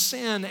them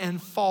sin and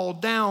fall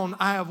down.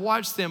 I have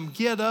watched them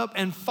get up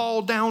and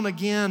fall down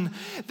again.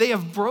 They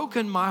have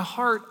broken my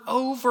heart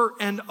over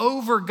and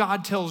over,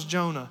 God tells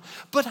Jonah,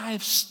 but I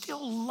have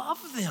still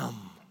loved them.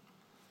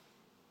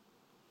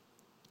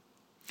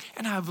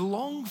 And I've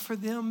longed for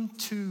them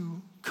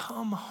to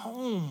come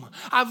home.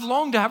 I've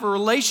longed to have a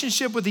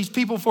relationship with these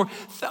people for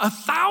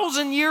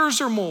 1,000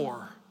 years or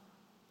more.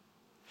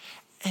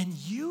 And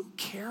you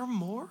care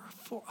more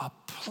for a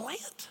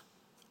plant?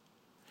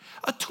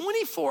 A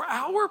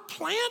 24-hour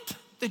plant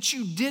that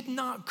you did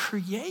not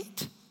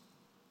create?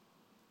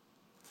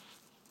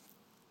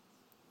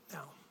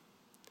 Now,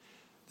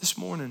 this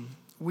morning,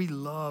 we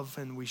love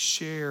and we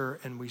share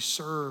and we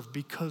serve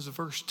because of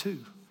verse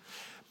 2.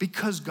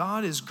 Because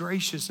God is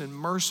gracious and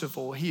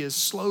merciful, He is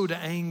slow to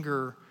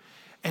anger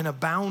and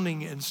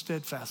abounding in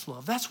steadfast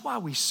love. That's why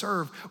we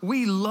serve.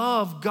 We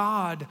love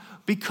God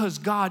because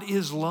God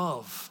is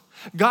love.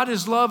 God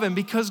is love, and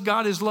because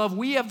God is love,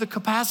 we have the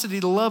capacity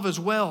to love as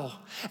well.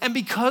 And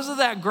because of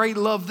that great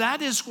love,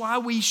 that is why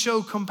we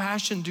show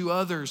compassion to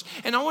others.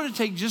 And I want to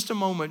take just a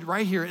moment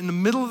right here in the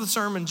middle of the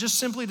sermon just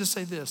simply to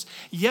say this.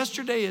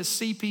 Yesterday as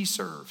CP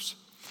serves,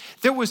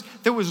 there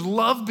was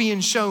love being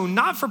shown,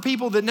 not for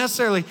people that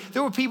necessarily,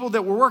 there were people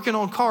that were working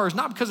on cars,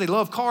 not because they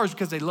love cars,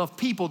 because they love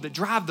people that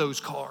drive those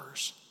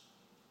cars.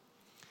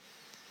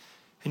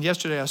 And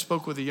yesterday I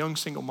spoke with a young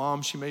single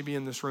mom. She may be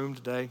in this room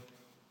today.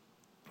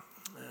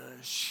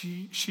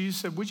 She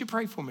said, would you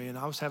pray for me? And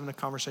I was having a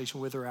conversation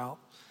with her out.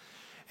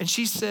 And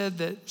she said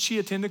that she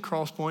attended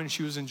Crosspoint and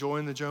she was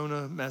enjoying the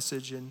Jonah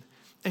message. And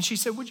she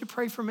said, would you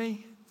pray for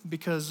me?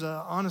 Because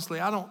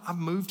honestly, I've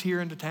moved here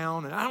into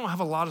town and I don't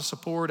have a lot of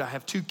support. I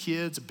have 2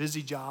 kids, a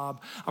busy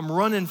job. I'm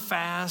running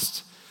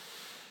fast.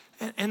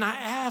 And I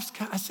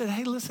asked, I said,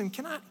 hey, listen,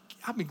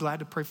 I'd be glad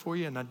to pray for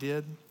you. And I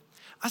did.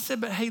 I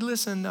said, but hey,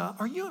 listen,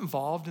 are you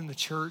involved in the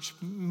church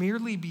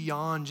merely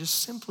beyond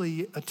just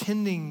simply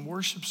attending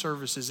worship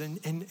services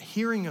and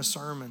hearing a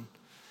sermon?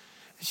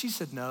 And she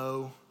said,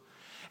 no.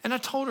 And I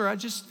told her,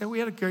 we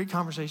had a great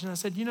conversation. I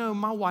said,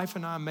 my wife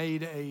and I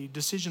made a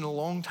decision a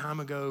long time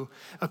ago,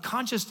 a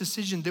conscious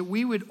decision that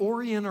we would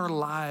orient our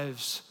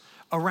lives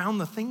around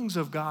the things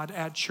of God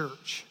at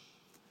church.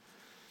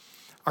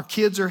 Our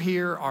kids are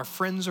here, our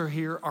friends are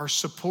here, our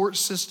support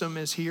system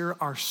is here,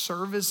 our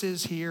service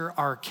is here,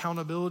 our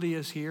accountability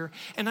is here.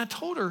 And I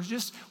told her,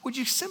 would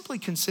you simply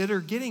consider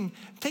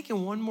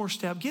taking one more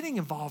step, getting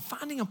involved,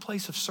 finding a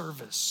place of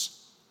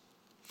service?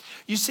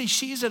 You see,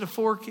 she's at a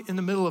fork in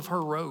the middle of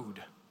her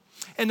road.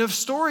 And the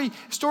story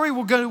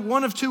will go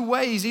one of two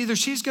ways. Either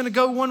she's going to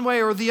go one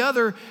way or the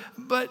other,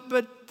 but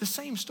the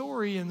same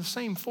story and the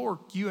same fork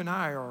you and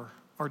I are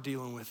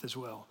dealing with as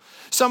well.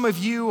 Some of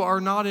you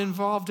are not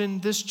involved in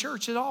this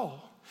church at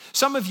all.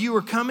 Some of you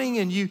are coming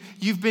and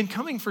you've been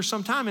coming for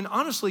some time, and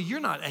honestly,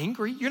 you're not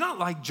angry. You're not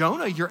like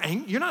Jonah. You're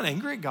not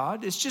angry at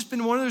God. It's just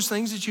been one of those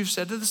things that you've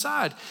set to the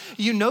side.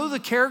 You know the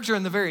character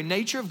and the very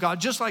nature of God,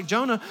 just like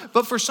Jonah,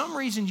 but for some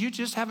reason you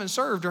just haven't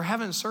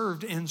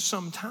served in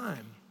some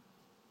time.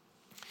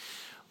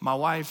 My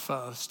wife,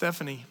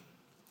 Stephanie,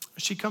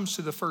 she comes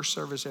to the first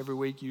service every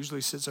week,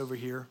 usually sits over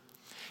here.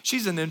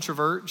 She's an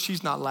introvert.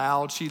 She's not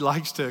loud. She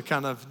likes to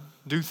kind of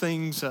do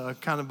things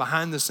kind of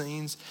behind the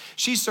scenes.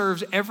 She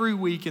serves every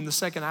week in the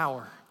second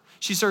hour.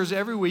 She serves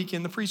every week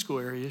in the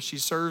preschool area. She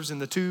serves in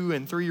the 2-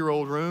 and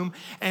 3-year-old room.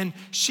 And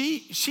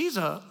she's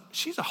a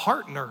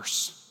heart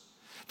nurse.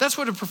 That's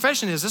what her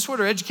profession is. That's what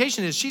her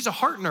education is. She's a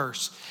heart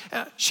nurse.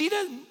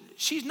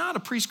 She's not a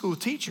preschool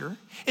teacher.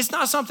 It's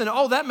not something,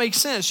 that makes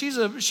sense. She's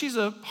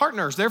a heart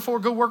nurse, therefore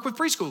go work with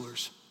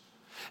preschoolers.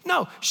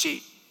 No,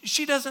 she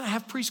doesn't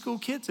have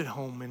preschool kids at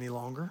home any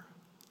longer.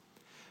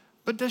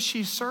 But does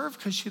she serve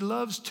because she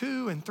loves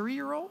 2- and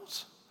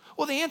 3-year-olds?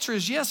 Well, the answer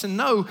is yes and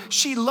no.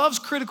 She loves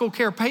critical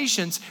care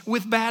patients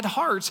with bad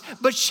hearts,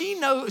 but she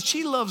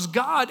loves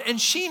God,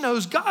 and she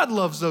knows God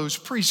loves those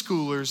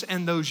preschoolers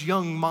and those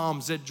young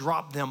moms that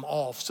drop them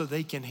off so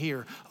they can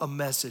hear a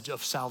message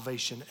of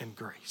salvation and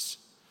grace.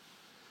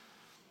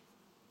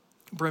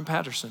 Brent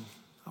Patterson,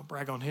 I'll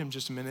brag on him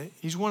just a minute.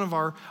 He's one of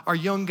our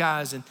young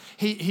guys, and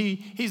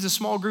he's a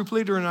small group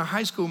leader in our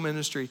high school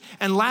ministry.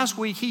 And last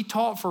week he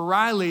taught for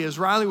Riley as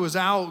Riley was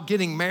out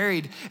getting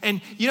married. And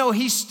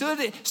he stood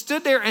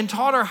there and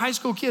taught our high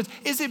school kids.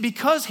 Is it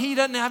because he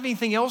doesn't have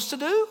anything else to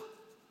do?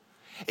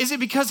 Is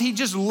it because he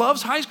just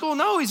loves high school?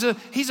 No, he's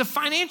a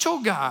financial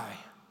guy.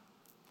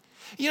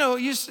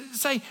 You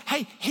say,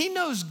 hey, he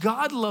knows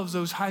God loves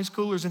those high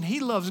schoolers and he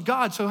loves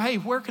God. So, hey,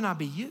 where can I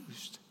be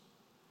used?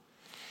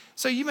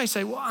 So you may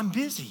say, well, I'm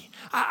busy.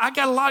 I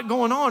got a lot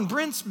going on.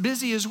 Brent's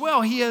busy as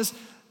well. He has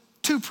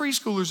 2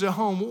 preschoolers at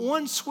home.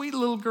 One sweet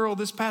little girl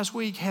this past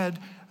week had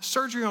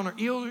surgery on her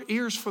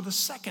ears for the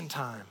second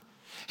time.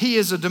 He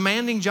is a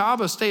demanding job,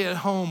 a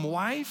stay-at-home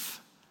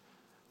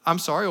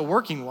a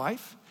working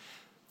wife.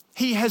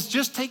 He has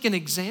just taken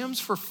exams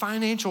for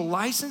financial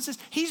licenses.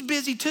 He's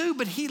busy too,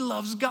 but he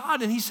loves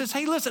God. And he says,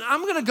 hey, listen,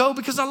 I'm going to go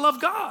because I love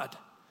God.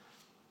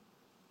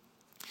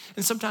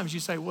 And sometimes you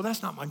say, well,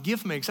 that's not my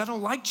gift mix. I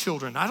don't like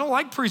children. I don't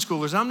like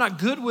preschoolers. I'm not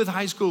good with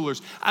high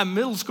schoolers.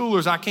 Middle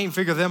schoolers, I can't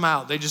figure them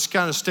out. They just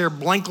kind of stare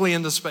blankly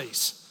into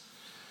space.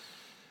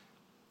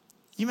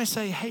 You may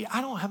say, hey, I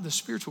don't have the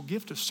spiritual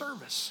gift of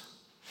service.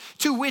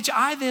 To which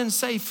I then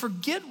say,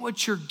 forget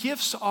what your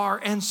gifts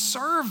are and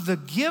serve the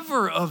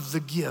giver of the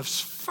gifts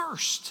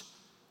first.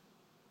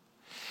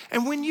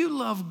 And when you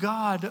love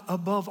God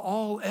above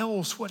all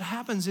else, what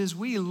happens is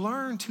we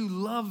learn to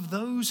love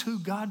those who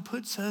God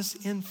puts us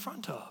in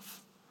front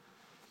of.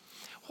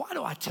 Why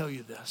do I tell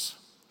you this?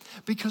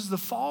 Because the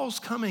fall's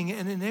coming,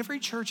 and in every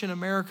church in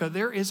America,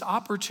 there is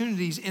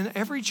opportunities in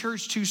every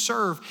church to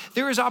serve.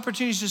 There is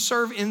opportunities to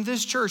serve in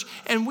this church,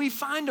 and we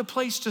find a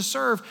place to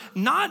serve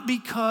not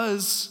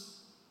because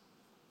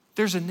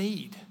there's a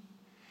need.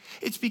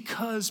 It's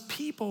because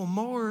people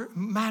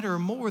matter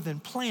more than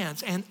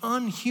plants and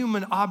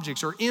unhuman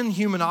objects or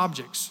inhuman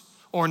objects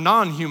or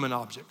non-human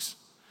objects.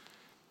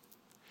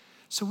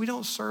 So we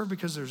don't serve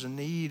because there's a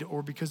need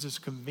or because it's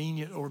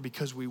convenient or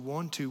because we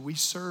want to. We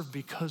serve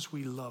because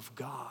we love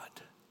God.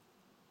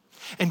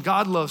 And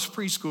God loves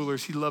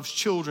preschoolers. He loves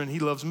children. He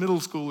loves middle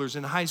schoolers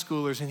and high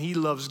schoolers. And he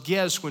loves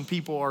guests when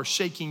people are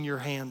shaking your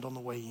hand on the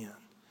way in.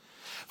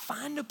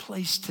 Find a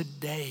place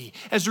today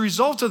as a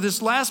result of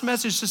this last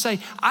message to say,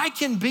 I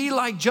can be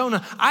like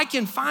Jonah. I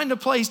can find a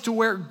place to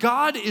where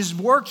God is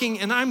working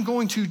and I'm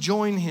going to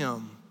join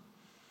him.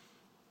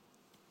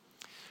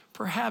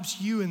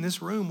 Perhaps you in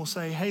this room will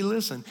say, hey,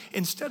 listen,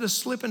 instead of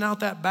slipping out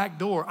that back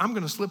door, I'm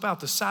going to slip out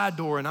the side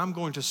door and I'm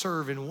going to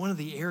serve in one of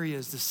the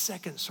areas, the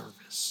second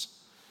service.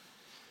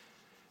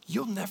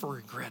 You'll never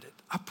regret it.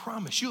 I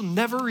promise. You'll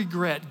never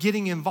regret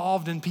getting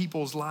involved in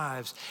people's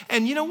lives.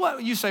 And you know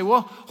what? You say,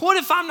 well, what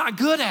if I'm not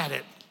good at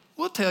it?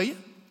 We'll tell you.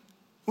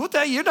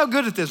 You're not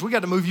good at this. We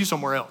got to move you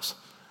somewhere else.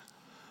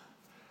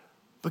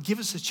 But give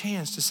us a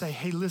chance to say,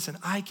 hey, listen,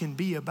 I can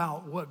be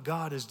about what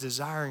God is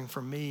desiring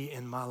for me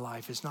in my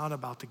life. It's not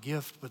about the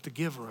gift, but the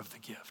giver of the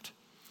gift.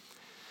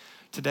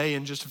 Today,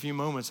 in just a few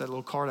moments, that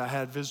little card I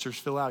had visitors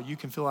fill out, you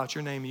can fill out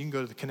your name and you can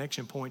go to the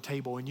connection point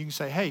table and you can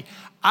say, hey,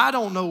 I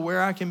don't know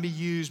where I can be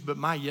used, but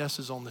my yes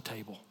is on the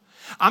table.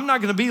 I'm not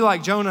going to be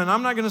like Jonah, and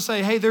I'm not going to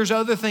say, hey, there's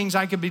other things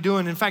I could be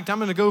doing. In fact, I'm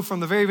going to go from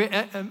the very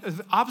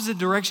opposite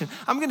direction.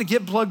 I'm going to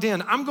get plugged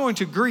in. I'm going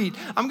to greet.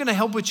 I'm going to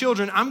help with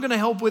children. I'm going to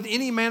help with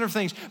any manner of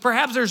things.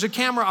 Perhaps there's a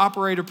camera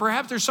operator.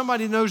 Perhaps there's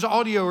somebody who knows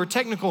audio or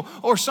technical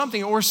or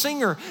something, or a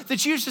singer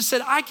that you just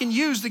said, I can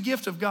use the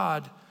gift of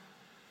God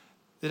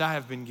that I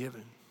have been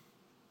given.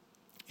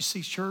 You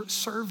see,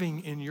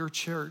 serving in your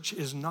church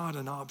is not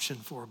an option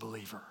for a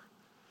believer.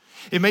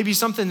 It may be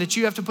something that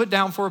you have to put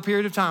down for a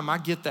period of time. I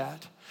get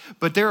that.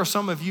 But there are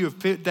some of you who have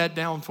put that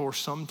down for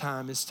some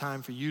time. It's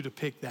time for you to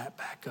pick that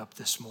back up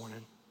this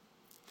morning.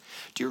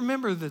 Do you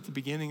remember that at the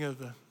beginning of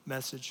the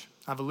message,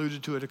 I've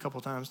alluded to it a couple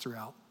times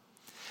throughout,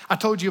 I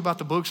told you about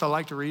the books I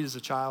like to read as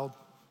a child?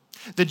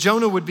 That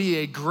Jonah would be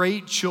a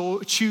great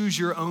choose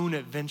your own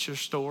adventure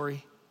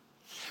story,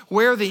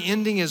 where the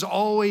ending is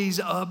always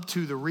up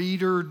to the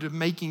reader to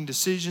making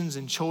decisions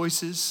and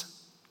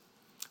choices.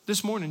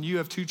 This morning, you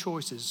have two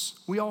choices.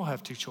 We all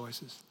have two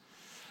choices.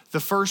 The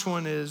first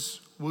one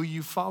is, will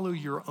you follow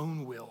your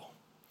own will?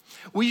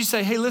 Will you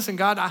say, hey, listen,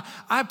 God,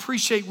 I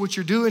appreciate what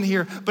you're doing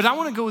here, but I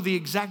want to go the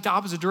exact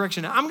opposite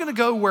direction. I'm going to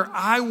go where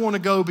I want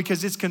to go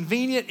because it's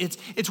convenient.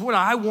 It's what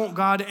I want,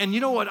 God. And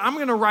you know what? I'm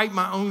going to write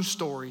my own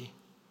story.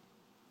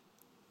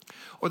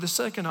 Or the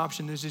second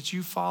option is that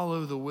you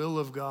follow the will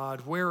of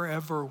God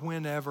wherever,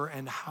 whenever,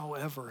 and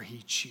however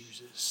he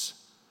chooses.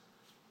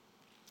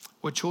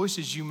 What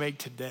choices you make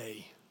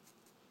today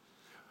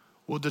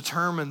will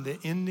determine the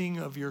ending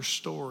of your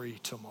story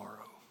tomorrow.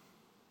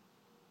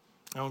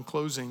 Now, in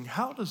closing,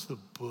 how does the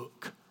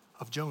book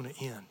of Jonah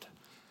end?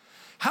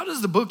 How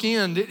does the book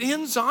end? It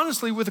ends,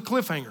 honestly, with a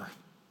cliffhanger.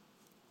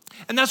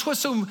 And that's what's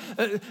so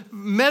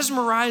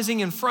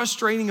mesmerizing and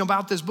frustrating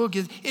about this book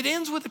is it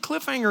ends with a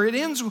cliffhanger. It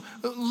ends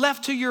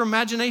left to your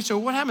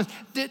imagination. What happens?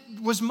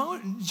 Was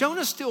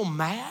Jonah still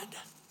mad?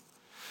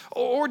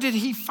 Or did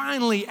he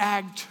finally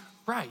act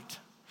right?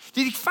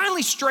 Did he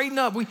finally straighten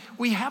up?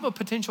 We have a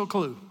potential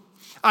clue.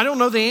 I don't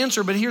know the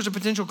answer, but here's a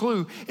potential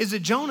clue, is that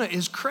Jonah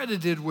is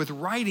credited with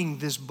writing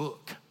this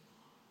book.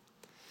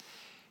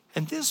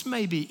 And this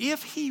may be,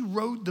 if he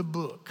wrote the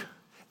book,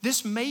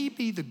 this may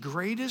be the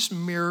greatest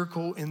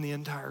miracle in the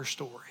entire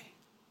story,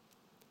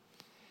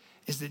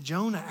 is that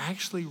Jonah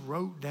actually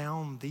wrote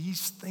down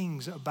these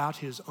things about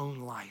his own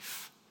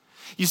life.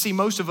 You see,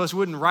 most of us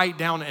wouldn't write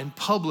down and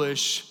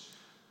publish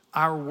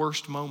our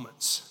worst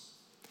moments.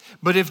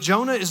 But if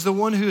Jonah is the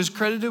one who is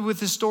credited with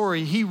this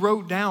story, he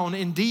wrote down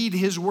indeed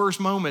his worst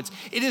moments.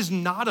 It is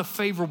not a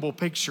favorable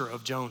picture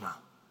of Jonah.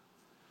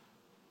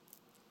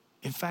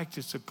 In fact,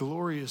 it's a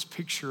glorious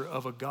picture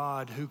of a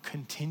God who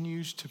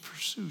continues to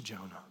pursue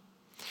Jonah.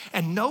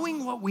 And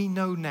knowing what we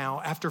know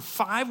now, after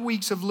 5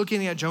 weeks of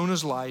looking at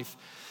Jonah's life,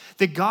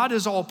 that God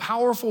is all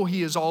powerful,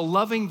 he is all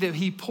loving, that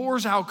he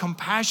pours out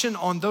compassion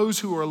on those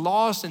who are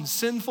lost and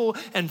sinful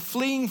and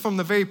fleeing from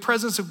the very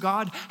presence of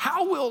God,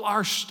 how will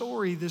our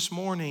story this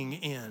morning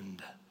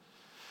end?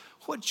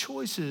 What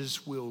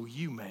choices will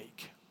you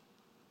make?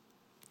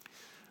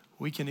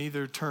 We can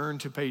either turn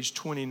to page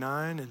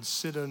 29 and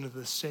sit under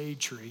the shade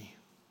tree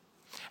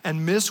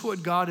and miss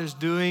what God is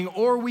doing,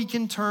 or we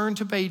can turn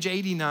to page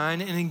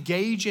 89 and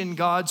engage in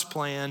God's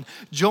plan,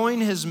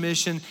 join his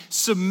mission,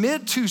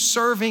 submit to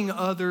serving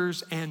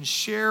others, and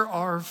share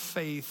our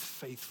faith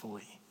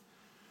faithfully.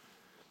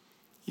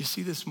 You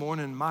see, this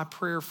morning, my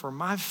prayer for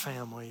my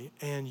family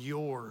and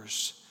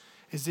yours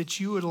is that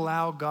you would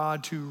allow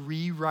God to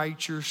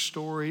rewrite your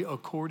story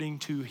according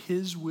to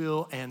his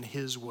will and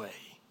his way.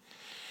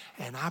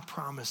 And I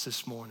promise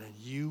this morning,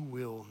 you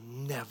will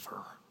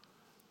never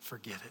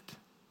forget it.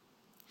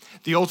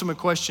 The ultimate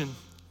question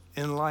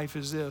in life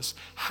is this: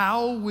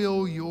 how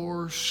will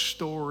your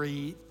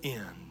story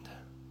end?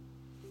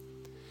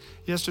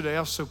 Yesterday, I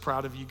was so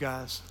proud of you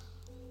guys.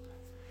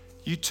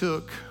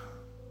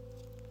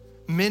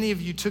 Many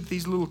of you took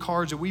these little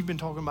cards that we've been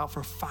talking about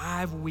for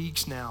 5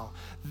 weeks now,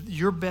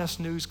 your best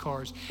news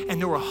cards,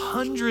 and there were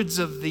hundreds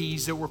of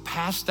these that were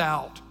passed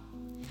out.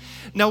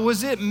 Now,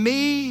 was it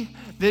me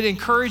that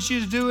encouraged you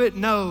to do it?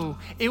 No,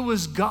 it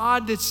was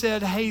God that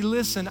said, hey,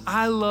 listen,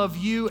 I love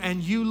you,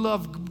 and you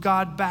love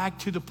God back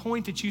to the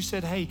point that you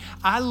said, hey,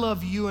 I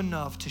love you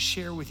enough to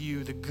share with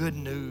you the good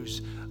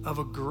news of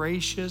a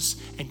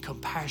gracious and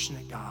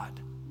compassionate God.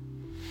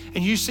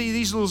 And you see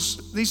these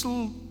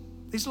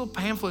little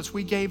pamphlets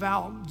we gave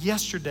out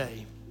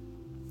yesterday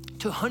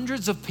to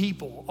hundreds of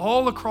people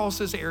all across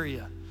this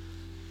area.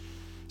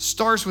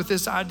 Starts with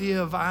this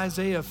idea of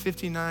Isaiah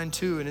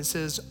 59:2, and it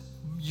says,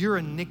 your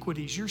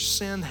iniquities, your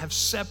sin have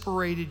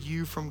separated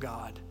you from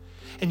God,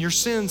 and your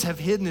sins have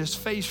hidden his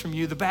face from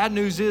you. The bad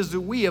news is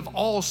that we have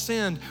all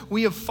sinned.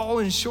 We have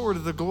fallen short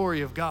of the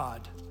glory of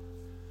God.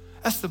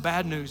 That's the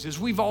bad news, is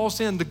we've all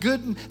sinned.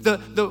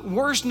 The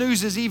worst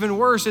news is even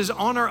worse, is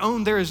on our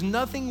own, there is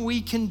nothing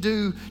we can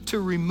do to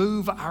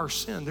remove our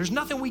sin. There's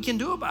nothing we can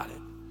do about it.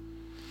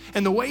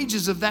 And the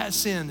wages of that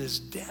sin is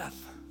death.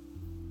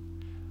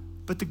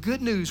 But the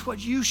good news, what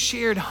you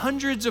shared,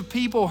 hundreds of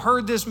people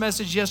heard this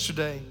message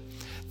yesterday.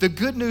 The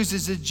good news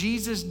is that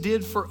Jesus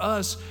did for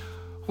us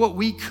what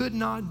we could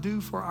not do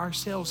for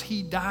ourselves.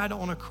 He died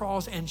on a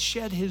cross and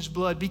shed his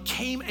blood,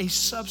 became a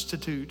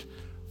substitute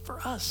for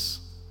us.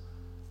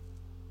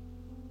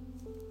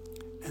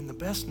 And the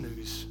best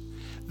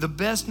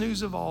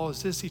news of all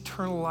is this: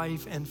 eternal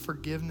life and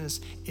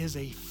forgiveness is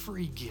a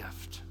free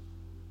gift.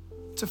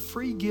 It's a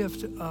free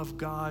gift of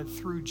God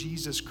through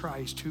Jesus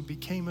Christ, who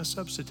became a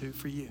substitute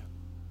for you.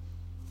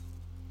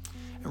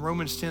 In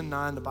Romans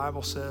 10:9, the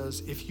Bible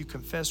says, if you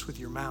confess with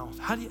your mouth,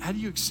 how do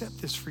you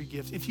accept this free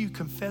gift? If you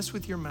confess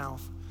with your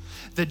mouth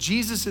that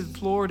Jesus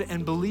is Lord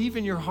and believe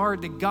in your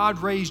heart that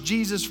God raised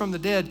Jesus from the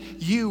dead,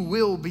 you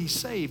will be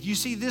saved. You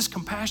see, this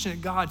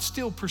compassionate God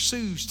still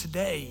pursues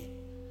today.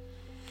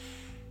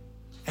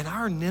 And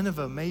our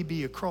Nineveh may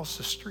be across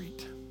the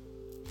street.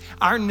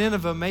 Our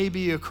Nineveh may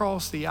be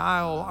across the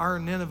aisle. Our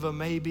Nineveh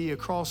may be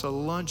across a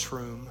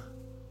lunchroom.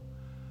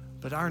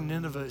 But our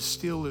Nineveh is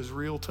still as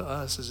real to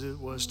us as it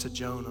was to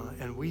Jonah.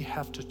 And we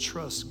have to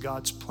trust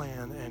God's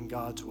plan and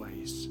God's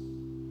ways.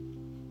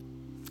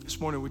 This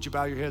morning, would you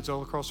bow your heads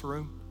all across the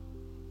room?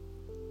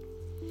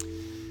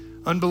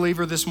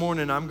 Unbeliever, this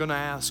morning, I'm going to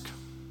ask,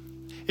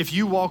 if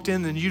you walked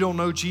in and you don't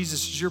know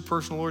Jesus as your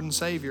personal Lord and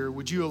Savior,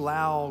 would you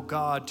allow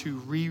God to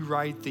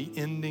rewrite the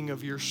ending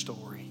of your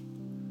story?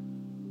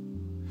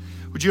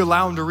 Would you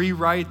allow him to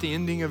rewrite the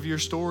ending of your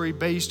story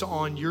based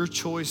on your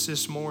choice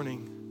this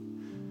morning?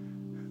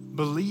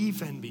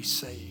 Believe and be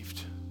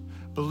saved.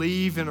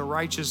 Believe in a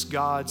righteous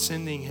God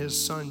sending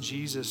his son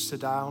Jesus to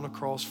die on a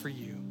cross for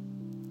you.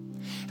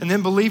 And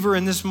then, believer,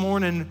 in this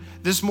morning,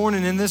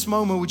 in this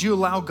moment, would you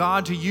allow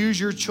God to use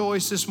your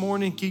choice this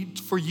morning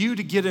for you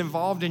to get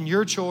involved in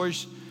your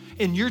choice,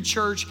 in your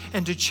church,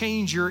 and to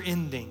change your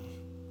ending?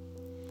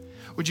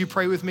 Would you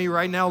pray with me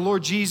right now?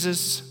 Lord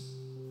Jesus,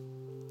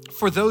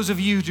 for those of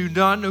you who do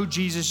not know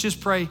Jesus,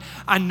 just pray,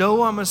 I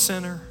know I'm a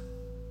sinner.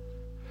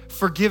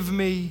 Forgive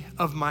me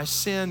of my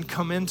sin,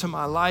 come into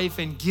my life,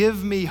 and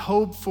give me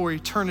hope for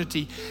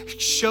eternity.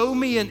 Show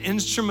me an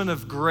instrument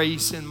of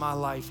grace in my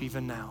life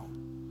even now.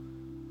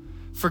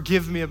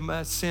 Forgive me of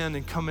my sin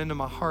and come into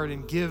my heart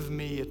and give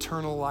me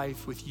eternal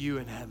life with you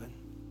in heaven.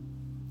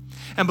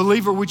 And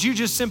believer, would you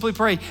just simply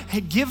pray,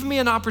 hey, give me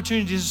an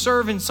opportunity to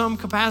serve in some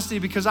capacity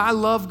because I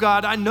love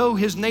God. I know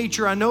his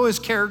nature. I know his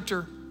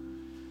character.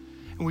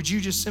 And would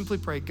you just simply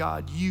pray,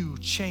 God, you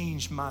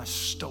change my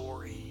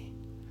story.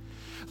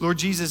 Lord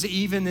Jesus,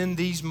 even in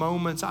these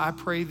moments, I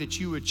pray that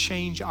you would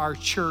change our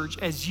church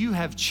as you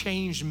have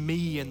changed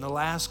me in the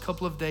last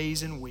couple of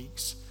days and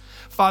weeks.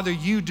 Father,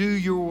 you do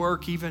your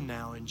work even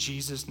now. In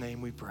Jesus'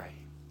 name we pray.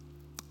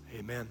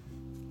 Amen.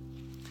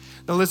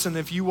 Now listen,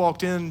 if you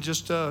walked in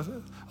just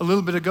a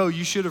little bit ago,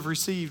 you should have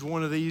received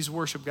one of these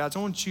worship guides. I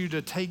want you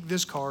to take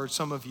this card,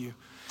 some of you.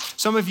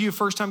 Some of you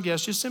first-time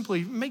guests, just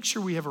simply make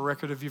sure we have a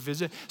record of your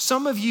visit.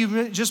 Some of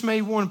you just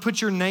may want to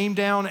put your name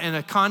down and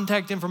a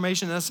contact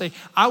information and say,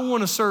 I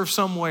want to serve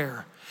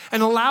somewhere.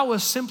 And allow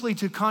us simply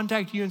to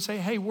contact you and say,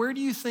 hey, where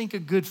do you think a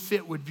good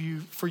fit would be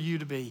for you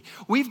to be?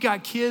 We've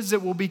got kids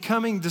that will be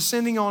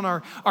descending on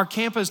our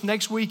campus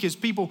next week as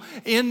people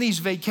end these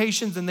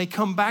vacations and they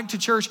come back to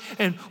church.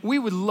 And we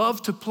would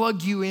love to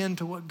plug you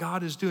into what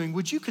God is doing.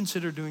 Would you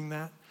consider doing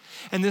that?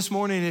 And this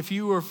morning, if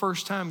you were a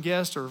first-time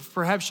guest or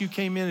perhaps you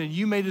came in and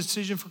you made a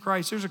decision for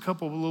Christ, there's a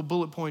couple of little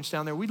bullet points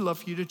down there. We'd love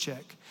for you to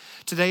check.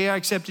 Today, I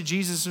accepted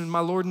Jesus as my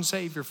Lord and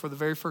Savior for the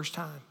very first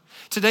time.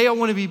 Today, I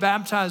want to be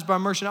baptized by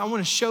immersion. I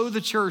want to show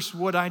the church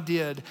what I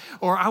did,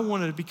 or I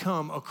want to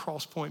become a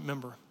Crosspoint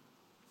member.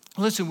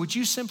 Listen, would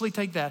you simply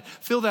take that,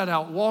 fill that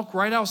out, walk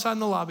right outside in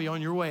the lobby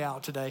on your way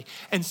out today,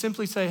 and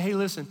simply say, hey,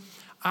 listen,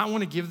 I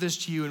want to give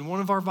this to you. And one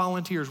of our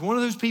volunteers, one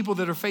of those people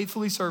that are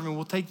faithfully serving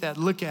will take that,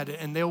 look at it,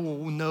 and they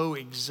will know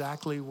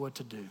exactly what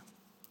to do.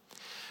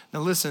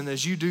 Now listen,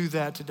 as you do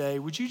that today,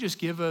 would you just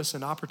give us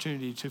an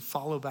opportunity to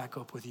follow back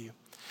up with you?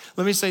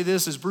 Let me say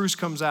this as Bruce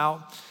comes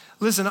out.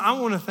 Listen, I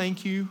want to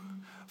thank you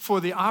for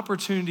the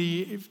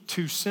opportunity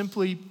to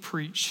simply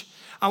preach.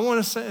 I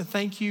want to say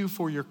thank you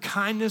for your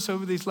kindness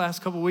over these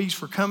last couple of weeks,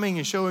 for coming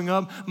and showing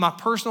up. My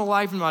personal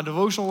life and my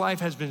devotional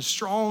life has been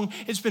strong.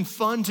 It's been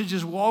fun to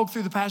just walk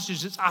through the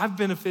passages. I've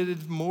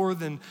benefited more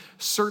than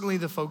certainly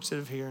the folks that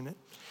have heard it.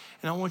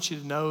 And I want you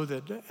to know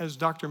that as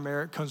Dr.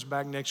 Merritt comes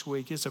back next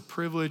week, it's a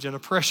privilege and a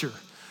pressure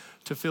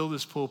to fill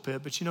this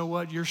pulpit. But you know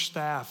what? Your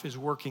staff is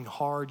working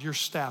hard. Your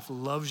staff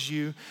loves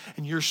you.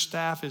 And your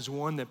staff is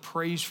one that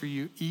prays for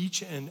you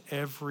each and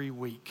every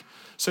week.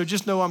 So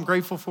just know I'm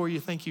grateful for you.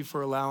 Thank you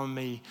for allowing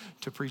me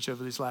to preach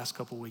over these last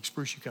couple of weeks.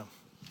 Bruce, you come.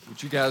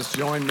 Would you guys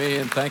join me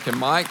in thanking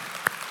Mike?